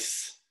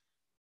nice.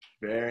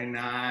 Very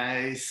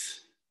nice.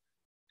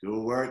 Good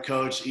work,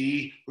 Coach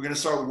E. We're gonna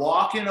start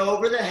walking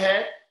over the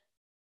head,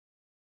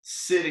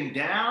 sitting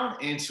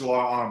down into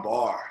our arm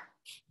bar.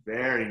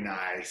 Very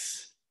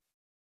nice.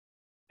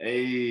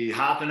 Hey,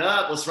 hopping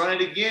up, let's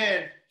run it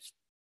again.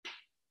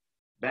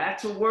 Back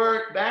to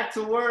work, back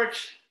to work.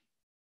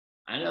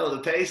 I know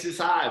the pace is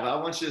high, but I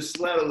want you to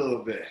sweat a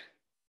little bit.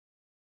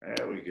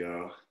 There we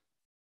go.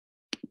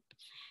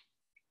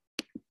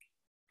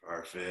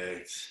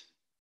 Perfect.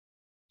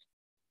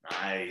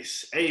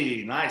 Nice.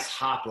 Hey, nice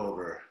hop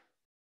over.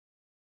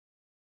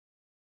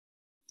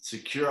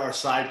 Secure our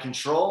side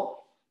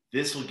control.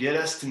 This will get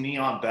us to knee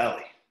on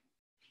belly.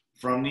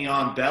 From knee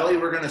on belly,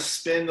 we're gonna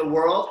spin the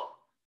world,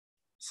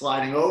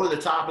 sliding over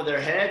the top of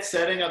their head,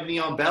 setting up knee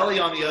on belly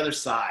on the other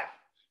side.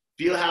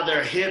 Feel how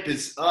their hip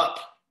is up,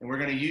 and we're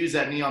gonna use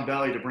that knee on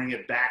belly to bring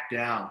it back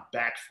down,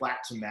 back flat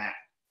to mat.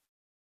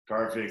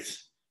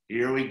 Perfect.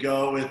 Here we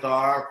go with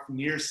our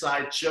near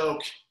side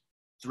choke,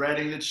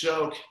 threading the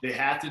choke. They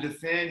have to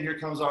defend. Here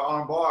comes our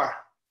arm bar.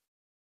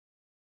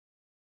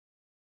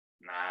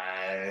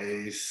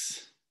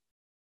 Nice.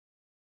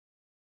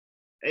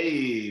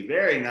 Hey,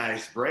 very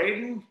nice,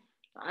 Braden.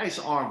 Nice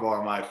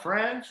armbar, my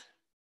friend.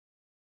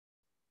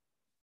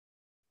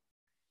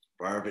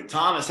 Perfect.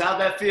 Thomas,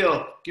 how'd that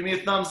feel? Give me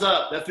a thumbs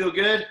up. That feel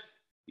good?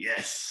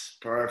 Yes,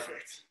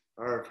 perfect.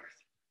 Perfect.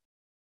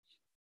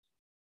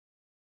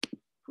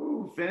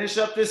 Ooh, finish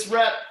up this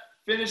rep.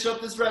 Finish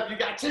up this rep. You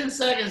got 10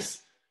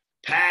 seconds.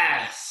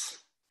 Pass.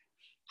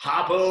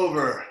 Hop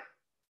over.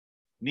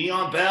 Knee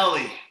on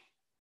belly.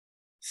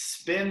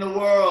 Spin the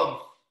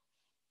world.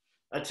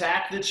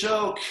 Attack the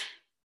choke.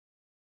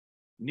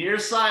 Near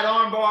side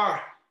armbar.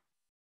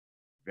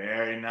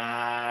 Very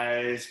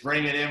nice.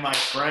 Bring it in, my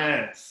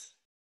friends.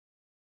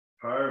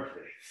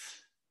 Perfect.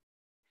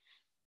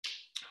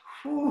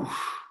 Whew.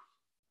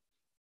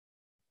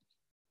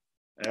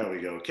 There we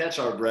go. Catch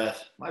our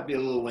breath. Might be a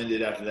little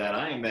winded after that.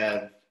 I ain't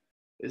mad.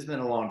 It's been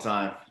a long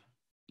time.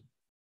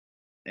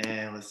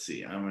 And let's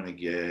see. I'm going to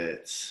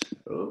get,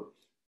 I'm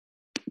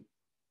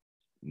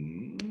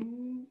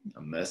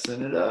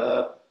messing it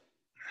up.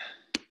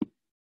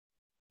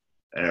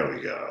 There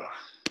we go.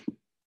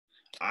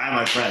 All right,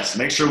 my friends,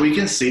 make sure we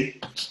can see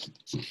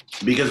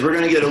because we're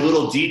going to get a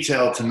little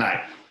detail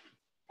tonight.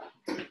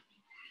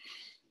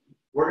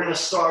 We're going to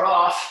start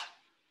off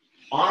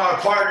on our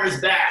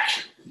partner's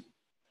back.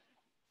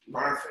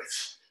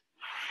 Perfect.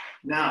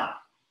 Now,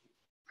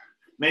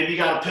 maybe you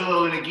got a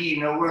pillow and a gi,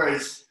 no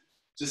worries.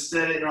 Just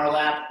set it in our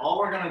lap. All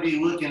we're going to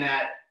be looking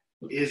at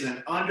is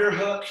an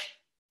underhook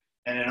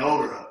and an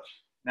overhook.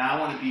 Now, I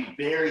want to be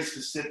very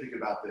specific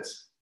about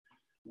this.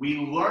 We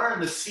learn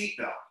the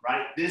seatbelt,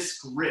 right? This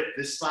grip,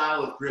 this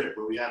style of grip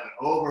where we have an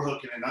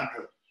overhook and an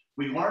underhook.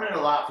 We learn it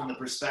a lot from the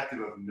perspective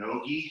of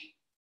no-gi.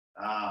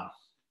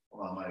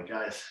 Hold on, my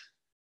guys.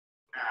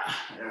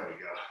 There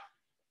we go.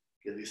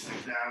 Get these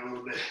things down a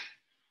little bit.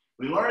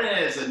 We learn it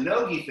as a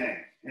no-gi thing,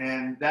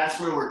 and that's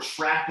where we're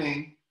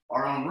trapping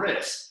our own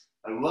wrist.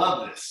 I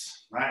love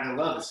this, right? I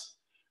love this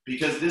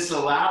because this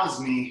allows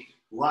me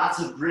lots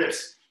of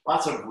grips,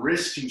 lots of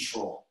wrist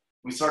control.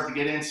 We start to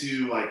get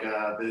into like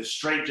the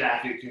straight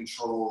jacket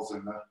controls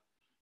and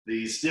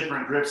these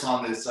different grips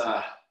on this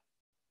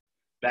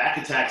back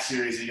attack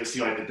series that you'll see,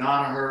 like the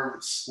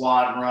Danaher,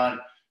 squat and run.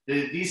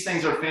 These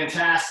things are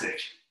fantastic.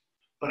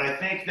 But I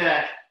think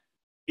that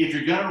if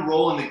you're going to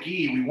roll in the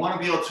gi, we want to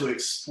be able to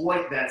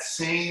exploit that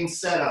same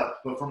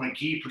setup, but from a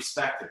gi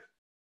perspective.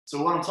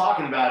 So what I'm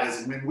talking about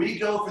is when we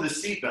go for the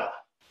seatbelt,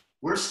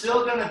 we're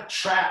still going to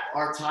trap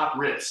our top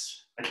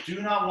wrist. I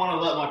do not want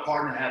to let my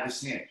partner have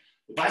this hand.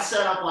 If I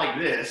set up like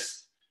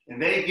this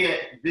and they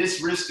get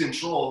this wrist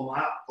control,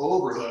 my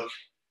overhook,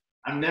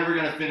 I'm never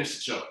going to finish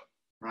the choke,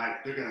 right?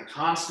 They're going to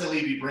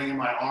constantly be bringing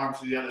my arm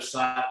to the other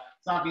side.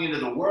 It's not the end of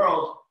the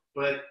world,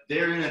 but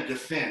they're in a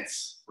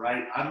defense,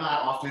 right? I'm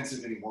not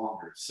offensive any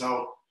longer.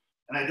 So,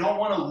 and I don't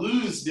want to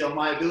lose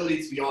my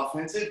ability to be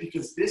offensive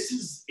because this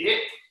is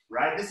it,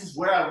 right? This is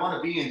where I want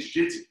to be in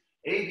jiu-jitsu.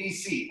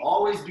 ABC,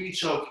 always be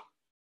choking.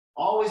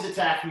 Always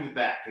attacking the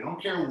back. I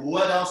don't care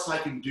what else I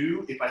can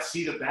do. If I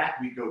see the back,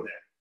 we go there,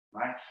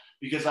 right?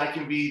 Because I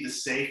can be the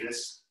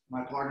safest.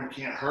 My partner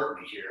can't hurt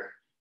me here.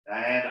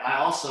 And I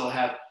also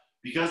have,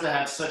 because I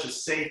have such a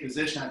safe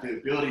position, I have the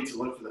ability to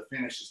look for the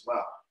finish as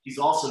well. He's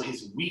also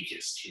his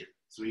weakest here.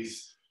 So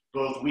he's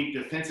both weak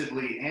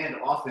defensively and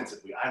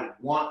offensively. I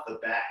want the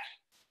back.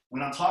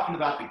 When I'm talking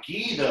about the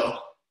gi, though,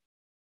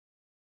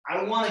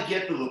 I want to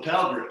get the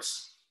lapel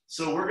grips.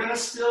 So we're going to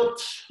still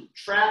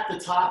trap the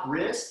top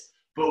wrist,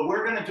 but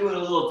we're going to do it a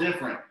little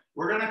different.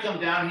 We're going to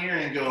come down here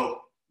and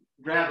go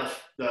grab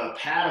the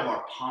pad of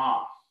our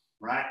palm,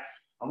 right?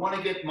 I want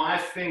to get my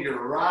finger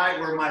right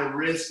where my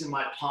wrist and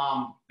my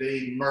palm,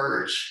 they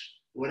merge,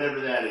 whatever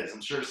that is. I'm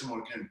sure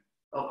someone can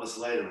help us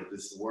later with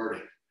this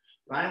wording.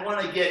 But I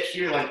want to get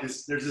here like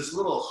this. There's this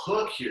little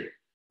hook here,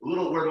 a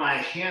little where my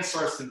hand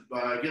starts to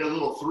get a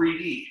little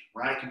 3D,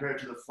 right, compared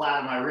to the flat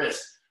of my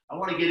wrist. I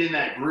want to get in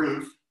that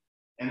groove,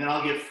 and then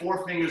I'll get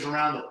 4 fingers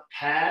around the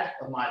pad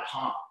of my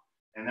palm.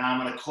 And now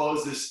I'm going to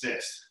close this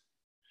fist.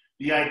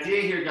 The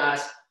idea here,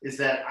 guys, is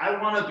that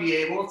I want to be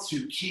able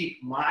to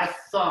keep my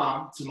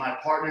thumb to my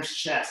partner's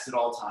chest at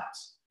all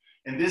times.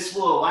 And this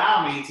will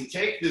allow me to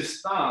take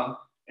this thumb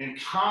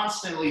and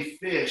constantly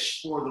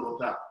fish for the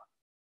lapel,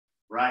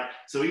 right?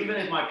 So even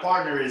if my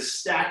partner is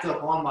stacked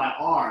up on my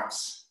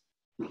arms,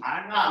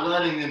 I'm not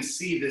letting them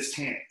see this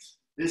hand.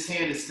 This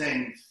hand is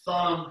staying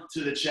thumb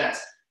to the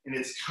chest, and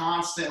it's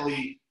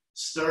constantly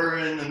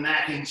stirring the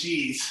mac and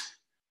cheese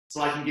so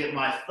I can get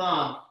my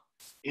thumb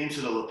into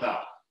the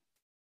lapel.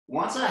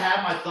 Once I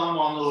have my thumb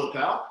on the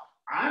lapel,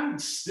 I'm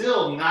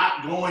still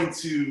not going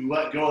to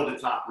let go of the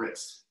top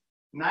wrist.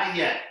 Not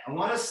yet. I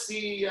want to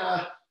see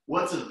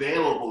what's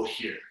available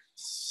here.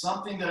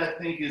 Something that I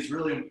think is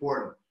really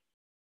important.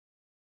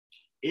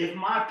 If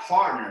my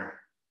partner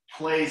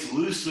plays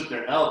loose with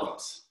their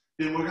elbows,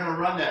 then we're going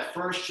to run that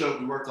first choke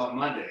we worked on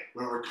Monday,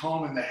 where we're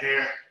combing the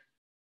hair,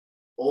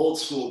 old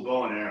school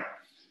bow and arrow.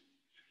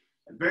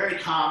 Very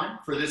common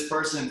for this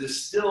person to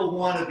still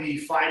want to be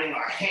fighting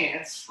our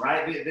hands,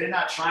 right? They're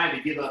not trying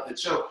to give up the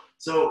choke.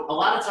 So a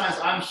lot of times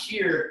I'm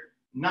here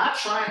not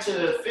trying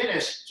to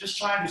finish, just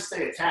trying to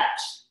stay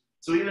attached.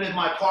 So even if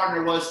my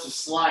partner was to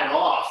slide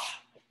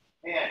off,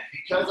 man,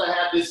 because I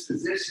have this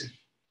position,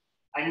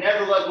 I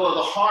never let go of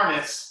the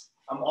harness.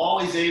 I'm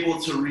always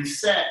able to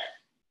reset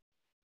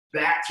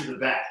back to the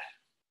back,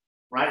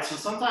 right? So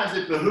sometimes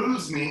it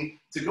behooves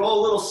me to go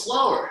a little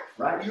slower,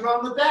 right? You're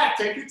on the back,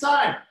 take your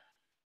time.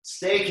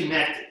 Stay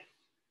connected.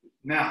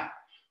 Now,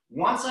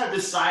 once I've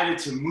decided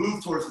to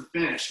move towards the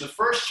finish, the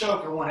first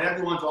choke I want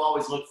everyone to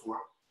always look for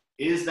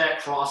is that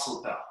cross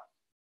lapel.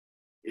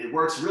 It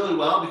works really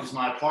well because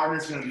my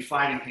partner's going to be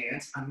fighting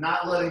hands. I'm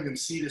not letting them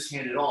see this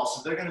hand at all,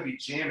 so they're going to be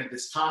jamming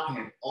this top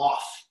hand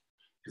off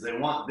because they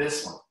want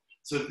this one.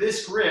 So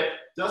this grip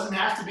doesn't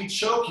have to be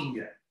choking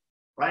yet,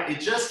 right?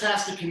 It just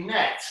has to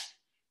connect.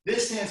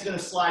 This hand's going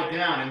to slide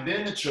down, and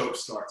then the choke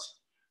starts.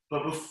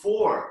 But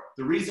before,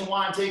 the reason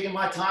why I'm taking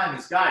my time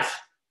is, guys,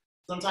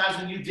 sometimes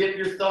when you dip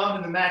your thumb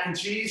in the mac and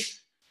cheese,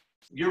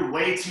 you're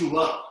way too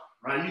low,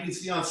 right? You can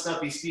see on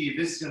Stuffy Steve,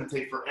 this is going to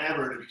take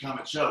forever to become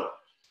a choke.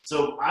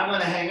 So I'm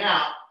going to hang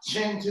out,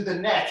 chin to the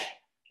neck,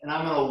 and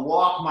I'm going to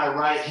walk my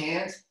right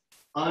hand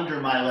under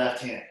my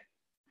left hand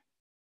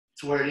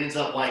to where it ends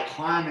up like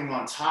climbing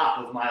on top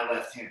of my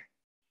left hand.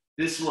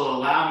 This will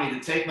allow me to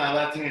take my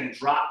left hand and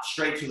drop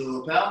straight to the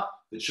lapel.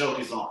 The choke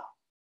is on.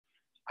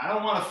 I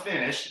don't want to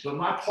finish, but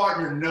my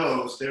partner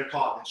knows they're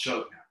caught in the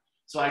choke now.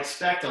 So I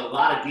expect a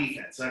lot of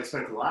defense. I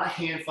expect a lot of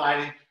hand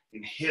fighting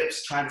and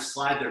hips trying to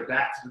slide their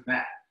back to the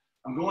mat.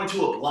 I'm going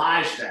to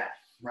oblige that,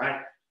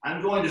 right?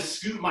 I'm going to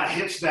scoot my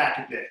hips back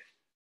a bit.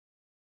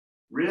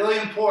 Really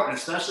important,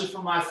 especially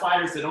for my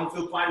fighters that don't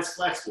feel quite as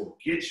flexible.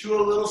 Get you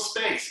a little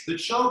space. The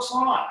choke's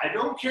on. I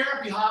don't care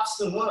if he hops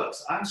the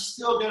hooks. I'm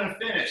still going to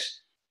finish.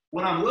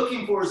 What I'm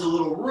looking for is a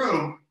little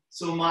room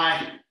so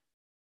my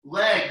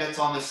leg that's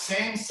on the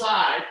same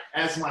side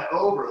as my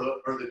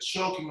overhook or the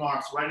choking arm.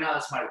 So right now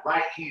that's my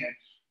right hand.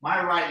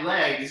 My right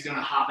leg is going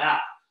to hop out.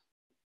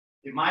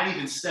 It might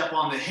even step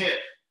on the hip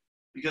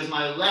because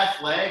my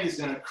left leg is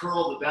going to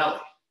curl the belly.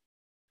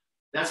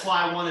 That's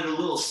why I wanted a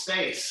little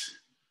space.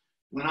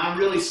 When I'm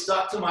really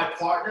stuck to my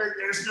partner,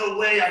 there's no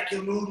way I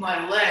can move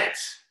my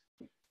legs.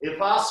 If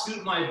I'll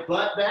scoot my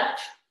butt back,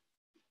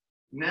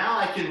 now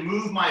I can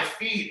move my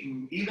feet.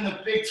 And even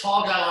a big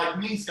tall guy like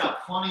me's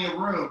got plenty of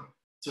room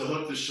to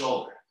hook the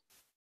shoulder.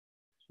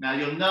 Now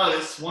you'll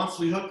notice once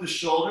we hook the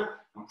shoulder,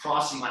 I'm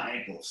crossing my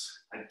ankles.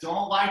 I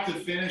don't like to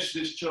finish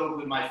this choke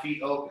with my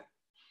feet open.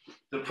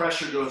 The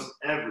pressure goes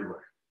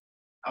everywhere.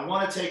 I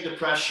want to take the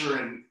pressure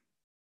and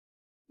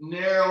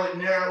narrow it,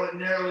 narrow it,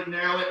 narrow it,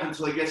 narrow it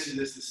until it gets to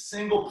this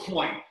single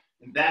point,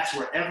 and that's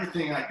where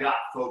everything I got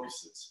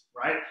focuses,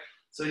 right?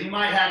 So you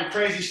might have a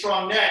crazy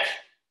strong neck,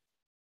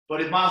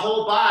 but if my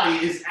whole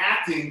body is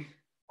acting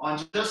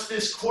on just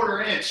this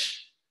quarter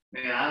inch,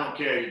 man, I don't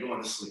care, you're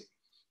going to sleep,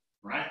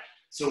 right?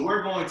 So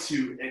we're going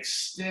to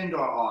extend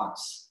our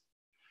arms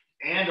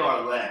and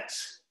our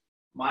legs.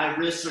 My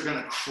wrists are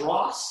going to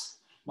cross,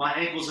 my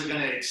ankles are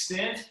going to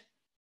extend,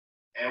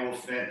 and we'll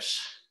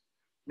finish.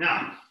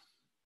 Now,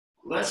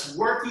 let's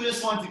work through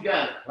this one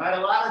together, right?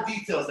 A lot of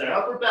details there.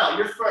 Upper belt,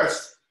 you're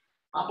first.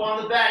 Up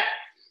on the back.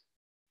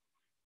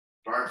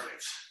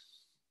 Perfect.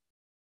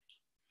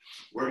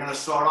 We're going to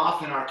start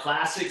off in our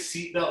classic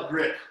seatbelt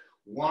grip.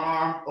 One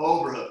arm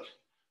overhook,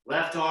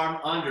 left arm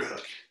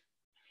underhook.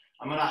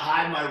 I'm going to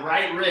hide my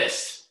right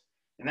wrist,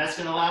 and that's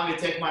going to allow me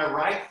to take my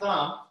right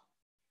thumb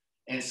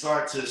and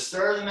start to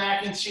stir the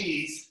mac and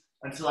cheese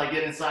until I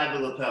get inside the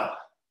lapel.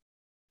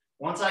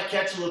 Once I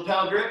catch the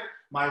lapel grip,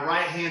 my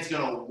right hand's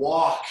going to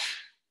walk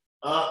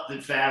up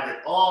the fabric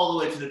all the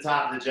way to the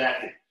top of the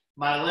jacket.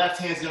 My left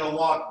hand's going to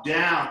walk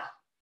down,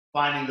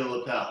 finding the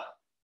lapel.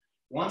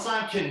 Once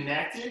I'm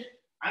connected,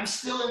 I'm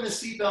still in the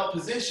seatbelt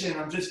position.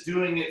 I'm just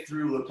doing it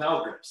through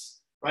lapel grips,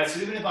 right? So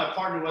even if my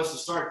partner was to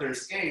start their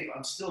escape,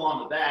 I'm still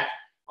on the back.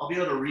 I'll be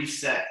able to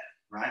reset,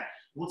 right?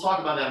 We'll talk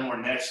about that more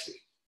next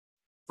week.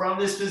 From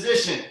this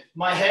position,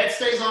 my head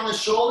stays on the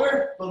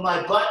shoulder, but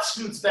my butt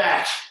scoots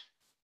back.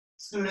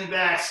 Scooting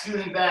back,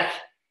 scooting back.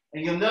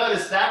 And you'll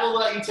notice that will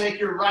let you take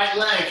your right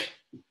leg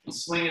and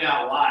swing it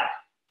out wide.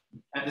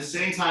 At the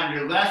same time,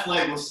 your left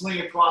leg will swing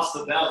across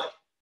the belly.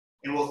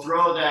 And we'll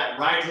throw that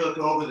right hook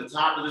over the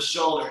top of the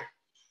shoulder,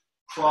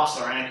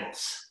 cross our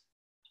ankles.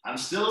 I'm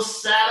still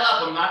sat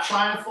up. I'm not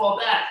trying to fall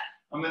back.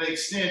 I'm going to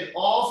extend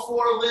all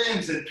four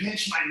limbs and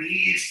pinch my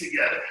knees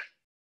together.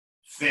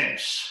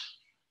 Finish.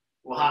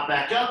 We'll hop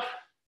back up,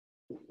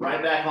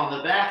 right back on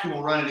the back, and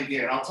we'll run it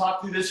again. I'll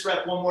talk through this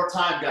rep one more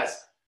time,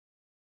 guys.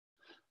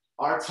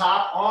 Our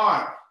top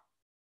arm,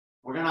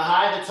 we're going to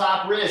hide the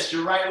top wrist,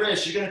 your right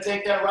wrist. You're going to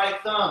take that right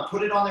thumb,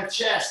 put it on their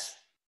chest,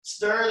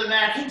 stir the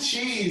mac and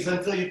cheese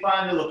until you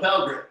find the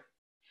lapel grip.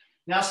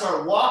 Now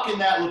start walking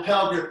that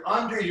lapel grip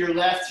under your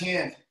left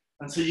hand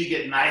until you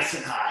get nice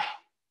and high.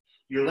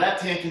 Your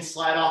left hand can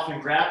slide off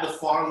and grab the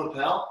far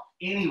lapel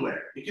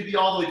anywhere. It could be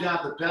all the way down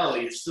the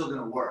belly. It's still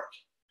going to work.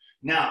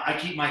 Now, I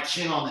keep my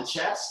chin on the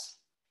chest.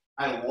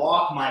 I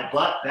walk my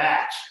butt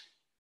back.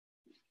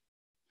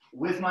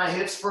 With my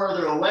hips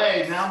further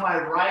away, now my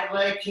right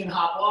leg can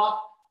hop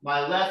off.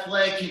 My left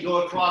leg can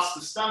go across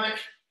the stomach.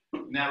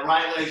 And that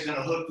right leg is going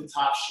to hook the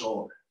top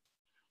shoulder.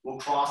 We'll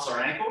cross our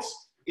ankles.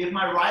 If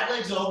my right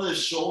leg's over the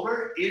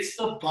shoulder, it's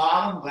the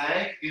bottom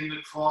leg in the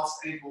cross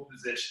ankle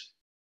position.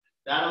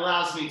 That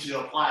allows me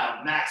to apply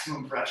a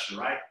maximum pressure,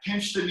 right?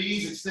 Pinch the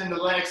knees, extend the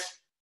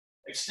legs,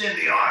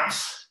 extend the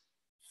arms.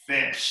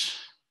 Finish.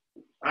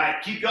 All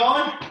right, keep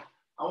going.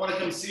 I want to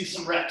come see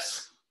some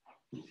reps.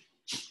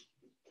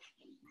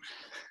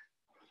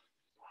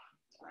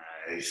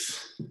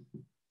 Nice.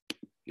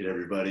 Get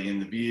everybody in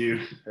the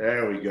view.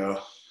 There we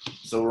go.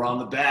 So we're on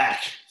the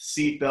back,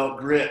 seatbelt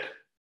grip.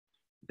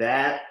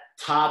 That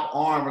top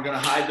arm, we're gonna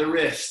hide the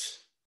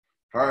wrist.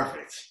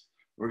 Perfect.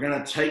 We're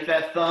gonna take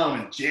that thumb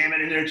and jam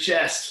it in their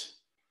chest.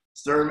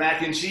 Stir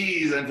mac and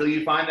cheese until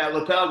you find that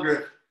lapel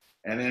grip,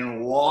 and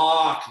then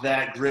walk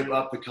that grip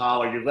up the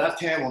collar. Your left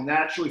hand will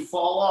naturally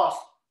fall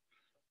off.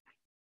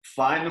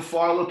 Find the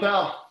far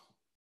lapel.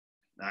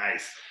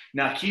 Nice.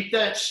 Now keep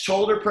that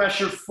shoulder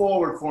pressure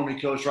forward for me,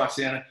 Coach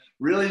Roxana.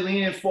 Really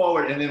lean it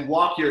forward and then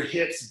walk your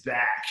hips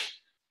back.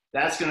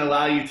 That's gonna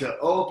allow you to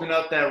open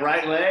up that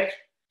right leg.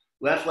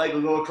 Left leg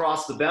will go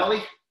across the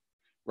belly.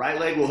 Right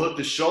leg will hook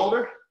the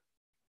shoulder.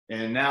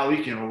 And now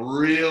we can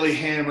really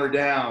hammer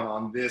down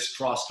on this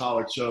cross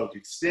collar choke,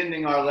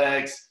 extending our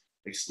legs,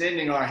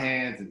 extending our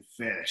hands, and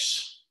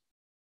finish.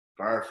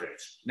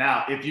 Perfect.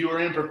 Now, if you were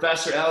in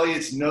Professor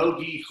Elliott's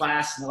no-gi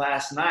class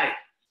last night,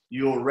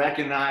 you'll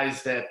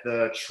recognize that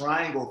the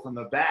triangle from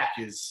the back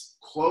is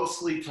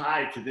closely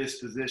tied to this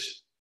position,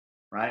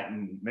 right?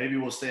 And maybe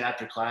we'll stay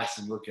after class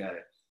and look at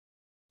it.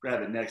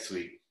 Grab it next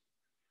week.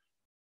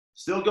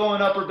 Still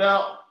going, upper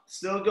belt.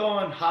 Still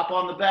going. Hop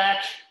on the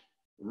back.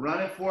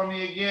 Run it for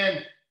me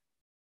again.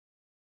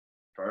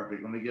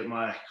 Perfect. Let me get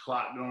my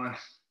clock going.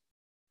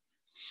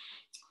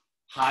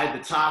 Hide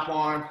the top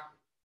arm.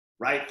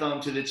 Right thumb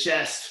to the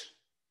chest.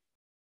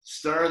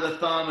 Stir the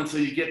thumb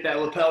until you get that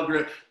lapel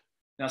grip.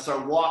 Now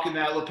start walking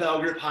that lapel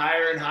grip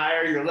higher and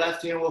higher. Your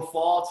left hand will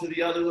fall to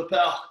the other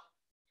lapel.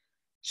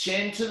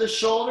 Chin to the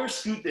shoulder.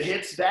 Scoot the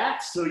hips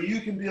back so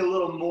you can be a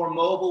little more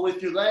mobile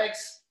with your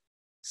legs.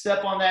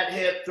 Step on that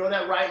hip. Throw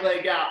that right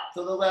leg out.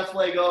 Throw the left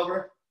leg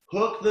over.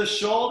 Hook the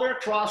shoulder,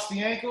 cross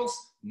the ankles,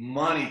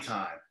 money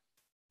time.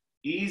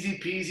 Easy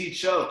peasy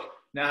choke.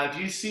 Now, if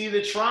you see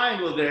the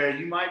triangle there,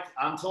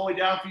 I'm totally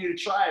down for you to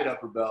try it,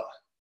 upper belt.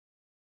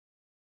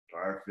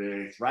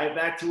 Perfect. Right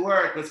back to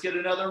work. Let's get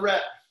another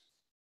rep.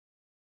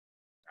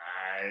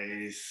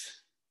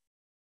 Nice.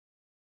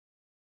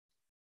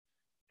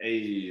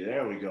 Hey,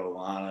 there we go,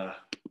 Lana.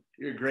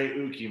 You're a great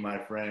uke, my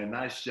friend.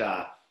 Nice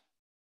job.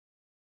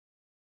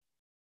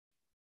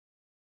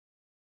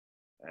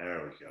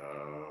 There we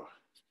go.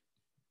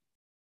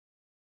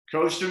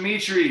 Coach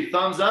Dimitri,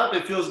 thumbs up.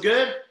 It feels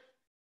good?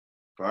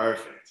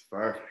 Perfect,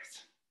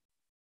 perfect.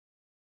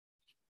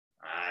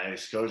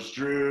 Nice. Coach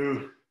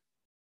Drew,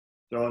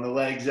 throwing the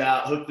legs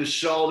out. Hook the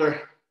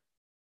shoulder.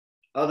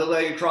 Other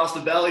leg across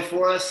the belly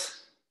for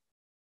us.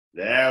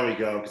 There we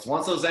go. Because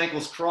once those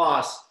ankles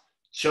cross,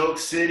 choke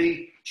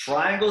city,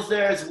 triangles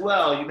there as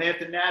well. You may have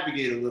to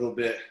navigate a little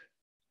bit.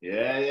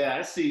 Yeah,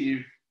 I see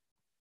you.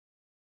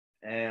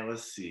 And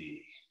let's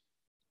see.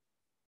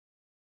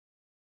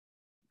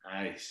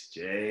 Nice,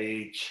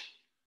 Jake.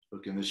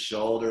 Hooking the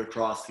shoulder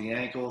across the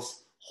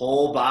ankles.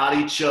 Whole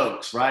body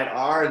chokes, right?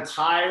 Our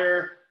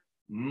entire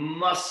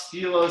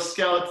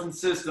musculoskeletal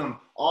system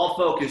all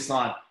focused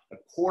on a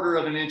 1/4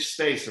 of an inch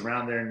space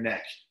around their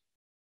neck.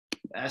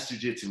 That's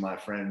jiu-jitsu, my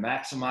friend.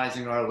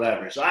 Maximizing our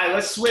leverage. All right,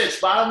 let's switch.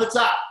 Bottom to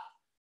top.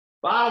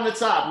 Bottom to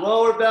top.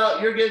 Lower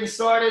belt, you're getting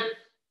started.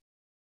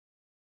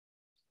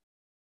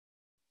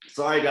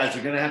 Sorry, guys,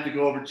 we're going to have to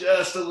go over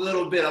just a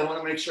little bit. I want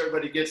to make sure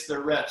everybody gets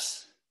their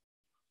reps.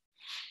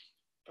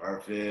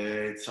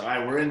 Perfect. All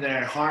right, we're in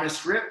there.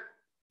 Harness grip.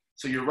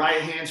 So your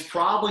right hand's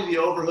probably the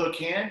overhook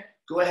hand.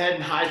 Go ahead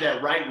and hide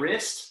that right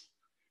wrist.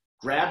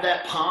 Grab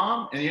that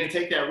palm, and you're going to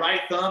take that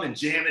right thumb and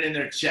jam it in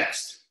their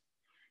chest.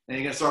 And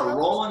you're going to start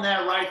rolling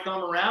that right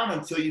thumb around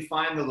until you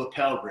find the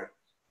lapel grip.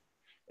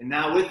 And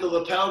now with the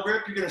lapel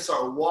grip, you're going to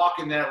start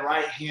walking that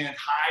right hand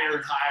higher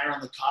and higher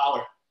on the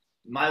collar.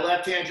 My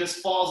left hand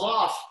just falls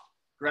off,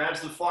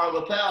 grabs the far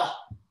lapel.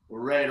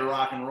 We're ready to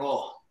rock and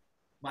roll.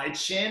 My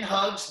chin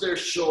hugs their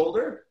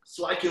shoulder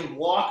so I can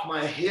walk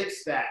my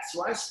hips back.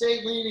 So I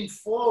stay leaning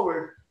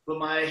forward, but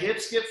my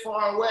hips get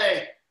far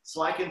away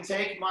so I can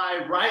take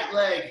my right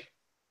leg,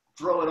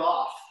 throw it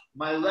off.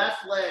 My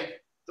left leg,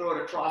 throw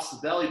it across the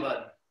belly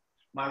button.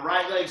 My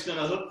right leg's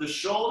gonna hook the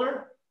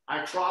shoulder.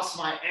 I cross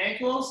my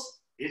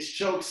ankles. It's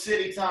choke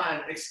city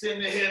time.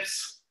 Extend the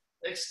hips,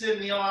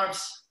 extend the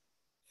arms,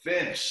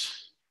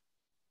 finish.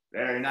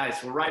 Very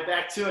nice. We're right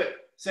back to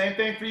it. Same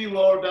thing for you,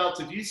 lower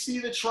belts. If you see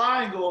the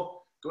triangle,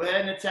 go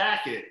ahead and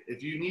attack it.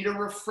 If you need a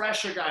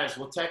refresher, guys,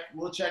 we'll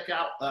check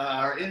out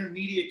our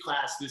intermediate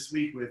class this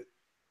week with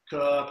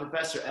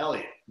Professor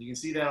Elliott. You can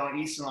see that on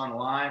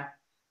Easton.Online.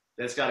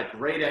 That's got a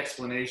great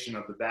explanation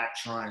of the back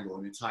triangle,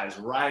 and it ties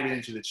right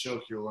into the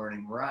choke you're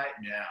learning right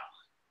now.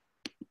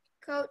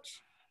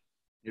 Coach.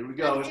 Here we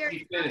go. Let's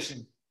keep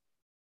finishing.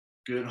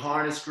 Good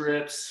harness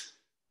grips.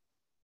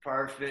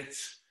 Perfect.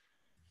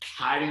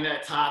 Hiding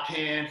that top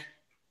hand.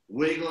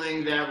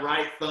 Wiggling that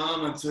right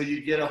thumb until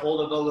you get a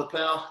hold of the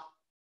lapel.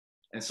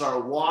 And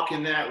start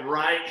walking that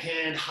right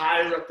hand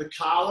higher up the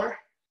collar.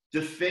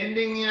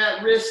 Defending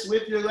that wrist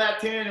with your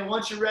left hand. And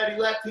once you're ready,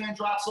 left hand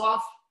drops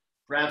off.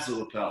 Grabs the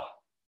lapel.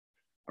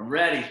 I'm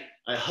ready.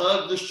 I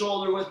hug the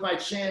shoulder with my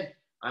chin.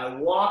 I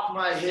walk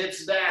my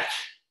hips back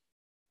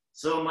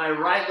so my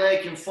right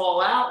leg can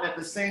fall out. And at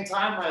the same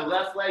time, my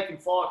left leg can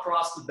fall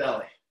across the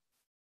belly.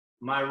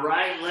 My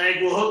right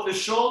leg will hook the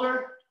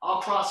shoulder.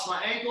 I'll cross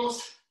my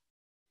ankles.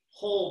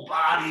 Whole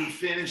body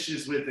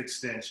finishes with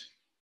extension.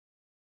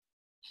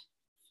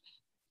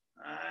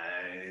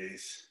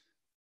 Nice.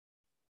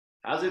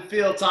 How's it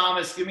feel,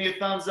 Thomas? Give me a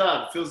thumbs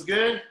up. Feels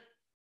good?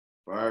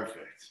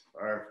 Perfect.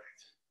 Perfect.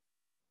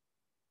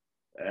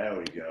 There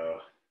we go.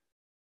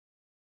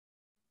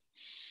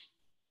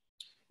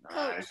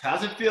 Nice.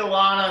 How's it feel,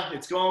 Lana?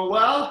 It's going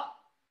well?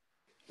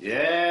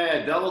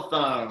 Yeah, double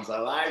thumbs. I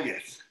like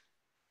it.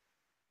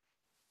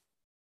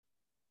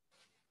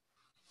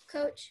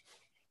 Coach,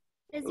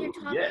 is your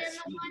top yes. hand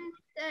the one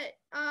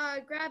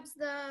that grabs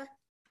the,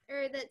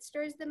 or that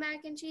stirs the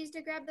mac and cheese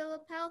to grab the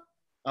lapel?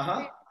 Uh-huh.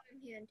 Or your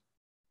bottom hand?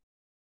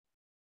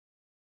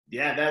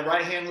 Yeah, that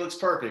right hand looks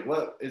perfect.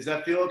 What, does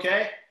that feel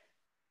okay?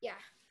 Yeah.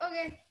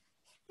 Okay.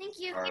 Thank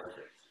you. Perfect.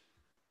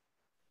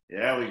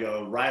 There we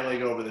go. Right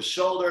leg over the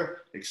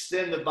shoulder,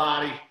 extend the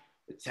body,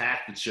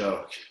 attack the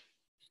choke.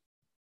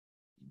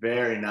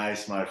 Very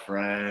nice, my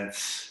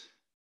friends.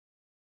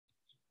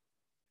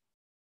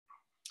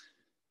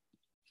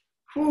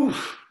 Whew.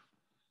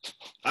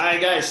 All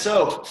right, guys,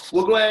 so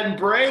we'll go ahead and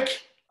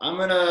break. I'm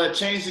gonna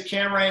change the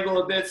camera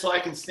angle a bit so I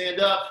can stand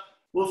up.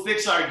 We'll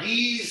fix our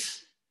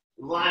gis,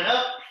 line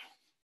up.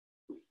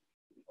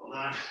 Hold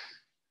on.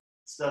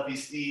 Stuffy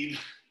Steve,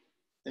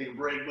 take a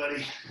break,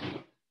 buddy.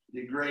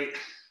 You did great.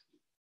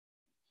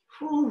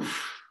 Whew.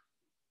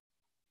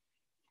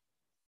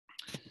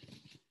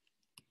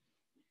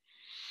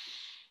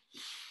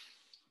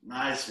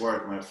 Nice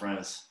work, my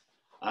friends.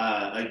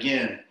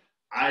 Again,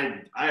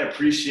 I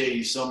appreciate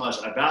you so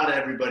much. I bow to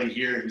everybody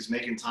here who's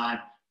making time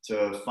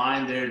to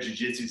find their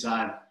jiu-jitsu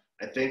time.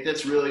 I think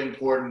that's really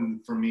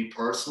important for me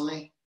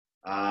personally.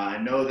 I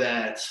know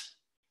that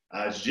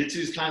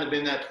jiu-jitsu's kind of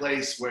been that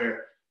place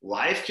where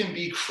life can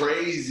be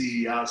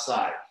crazy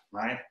outside,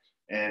 right?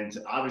 And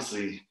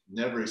obviously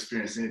never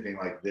experienced anything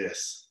like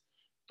this.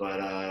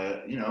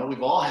 But, you know,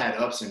 we've all had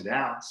ups and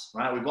downs,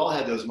 right? We've all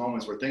had those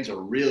moments where things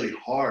are really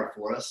hard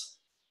for us.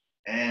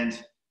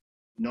 And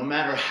no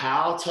matter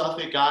how tough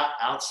it got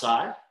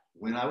outside,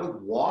 when I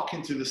would walk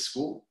into the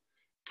school,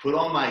 put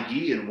on my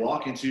gi and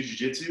walk into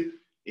jiu-jitsu,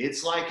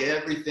 it's like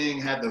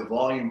everything had the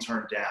volume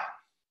turned down,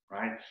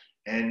 right?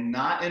 And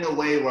not in a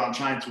way where I'm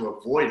trying to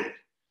avoid it,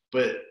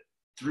 but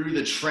through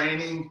the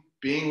training,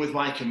 being with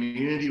my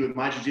community, with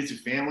my jiu-jitsu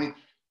family,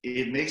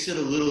 it makes it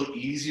a little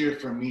easier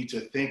for me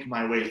to think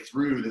my way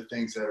through the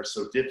things that are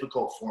so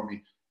difficult for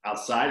me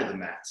outside of the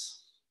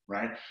mats,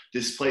 right?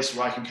 This place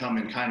where I can come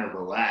and kind of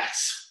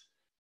relax,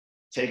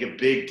 take a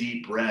big,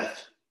 deep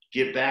breath,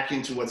 get back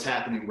into what's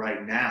happening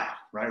right now,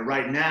 right?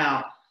 Right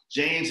now,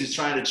 James is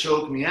trying to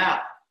choke me out,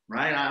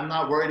 right? I'm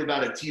not worried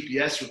about a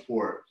TPS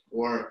report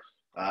or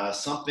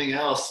something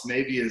else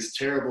maybe as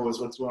terrible as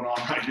what's going on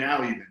right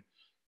now even.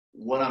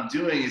 What I'm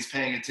doing is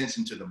paying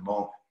attention to the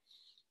moment,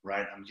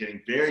 right? I'm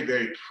getting very,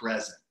 very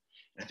present.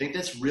 And I think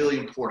that's really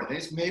important. I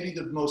think it's maybe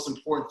the most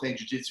important thing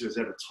jiu-jitsu has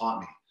ever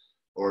taught me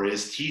or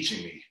is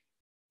teaching me.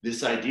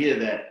 This idea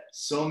that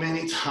so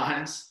many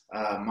times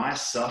my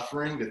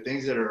suffering, the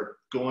things that are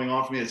going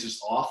on for me, it's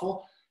just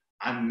awful,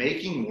 I'm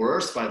making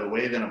worse by the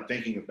way that I'm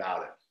thinking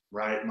about it,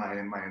 right?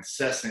 My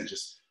incessant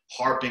just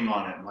harping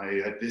on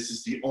it. This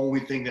is the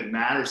only thing that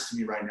matters to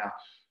me right now.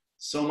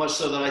 So much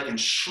so that I can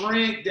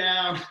shrink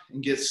down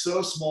and get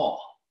so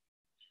small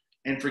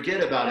and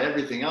forget about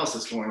everything else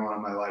that's going on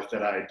in my life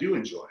that I do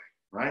enjoy,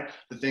 right?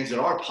 The things that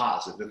are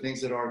positive, the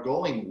things that are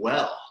going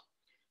well.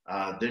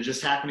 They're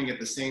just happening at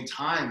the same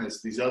time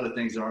as these other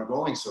things that aren't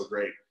going so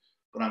great.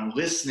 But I'm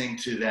listening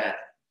to that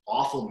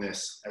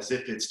awfulness as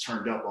if it's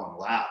turned up on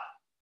loud.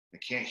 I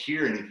can't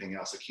hear anything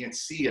else. I can't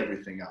see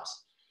everything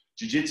else.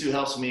 Jiu-jitsu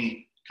helps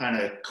me kind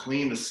of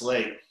clean the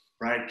slate,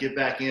 right? Get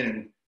back in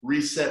and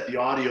reset the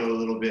audio a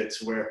little bit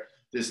to where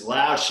this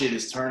loud shit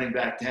is turning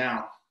back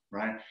down,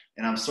 right?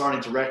 And I'm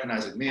starting to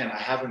recognize that, man, I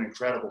have an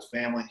incredible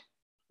family.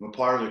 I'm a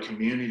part of a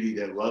community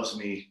that loves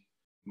me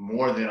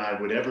more than I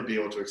would ever be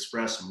able to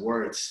express in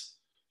words.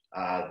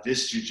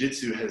 This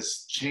jiu-jitsu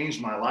has changed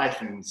my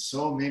life in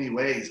so many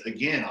ways.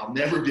 Again, I'll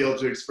never be able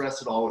to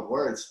express it all with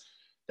words.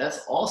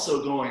 That's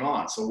also going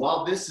on. So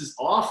while this is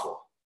awful,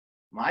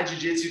 my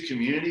jiu-jitsu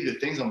community, the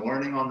things I'm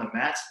learning on the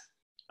mats,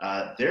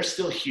 they're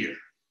still here,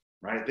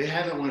 right? They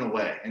haven't went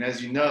away. And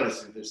as you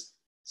notice, there's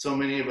so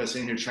many of us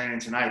in here training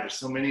tonight. There's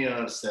so many of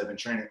us that have been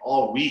training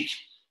all week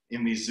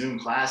in these Zoom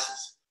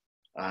classes.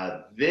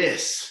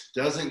 This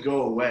doesn't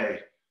go away.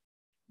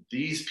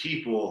 These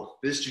people,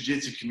 this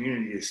jiu-jitsu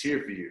community is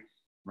here for you,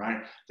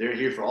 right? They're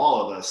here for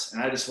all of us.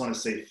 And I just want to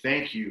say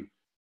thank you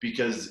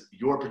because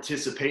your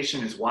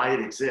participation is why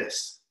it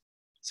exists.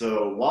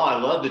 So while I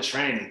love the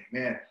training,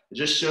 man, I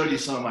just showed you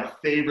some of my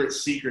favorite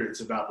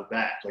secrets about the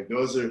back. Like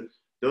those are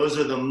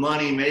the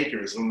money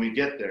makers when we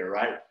get there,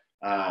 right?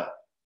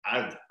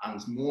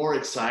 I'm more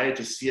excited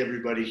to see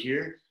everybody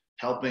here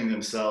helping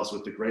themselves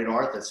with the great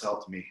art that's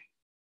helped me,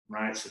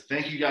 right? So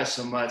thank you guys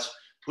so much.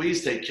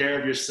 Please take care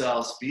of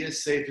yourselves. Be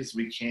as safe as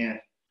we can.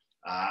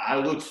 I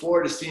look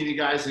forward to seeing you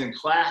guys in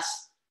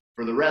class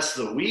for the rest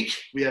of the week.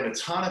 We have a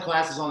ton of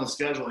classes on the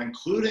schedule,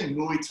 including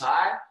Muay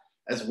Thai,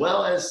 as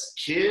well as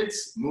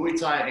kids, Muay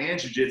Thai, and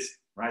Jiu-Jitsu.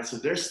 right? So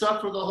there's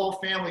stuff for the whole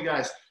family,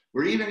 guys.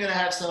 We're even gonna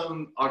have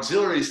some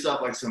auxiliary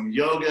stuff like some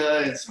yoga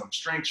and some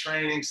strength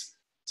trainings.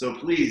 So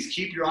please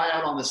keep your eye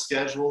out on the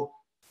schedule.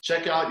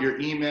 Check out your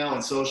email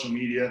and social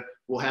media.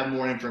 We'll have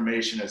more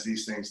information as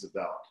these things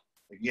develop.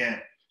 Again,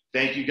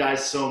 thank you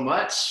guys so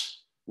much.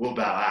 We'll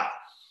bow out.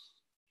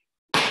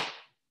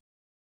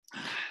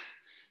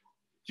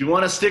 If you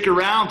want to stick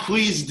around,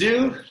 please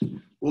do.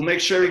 We'll make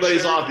sure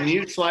everybody's off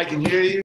mute so I can hear you.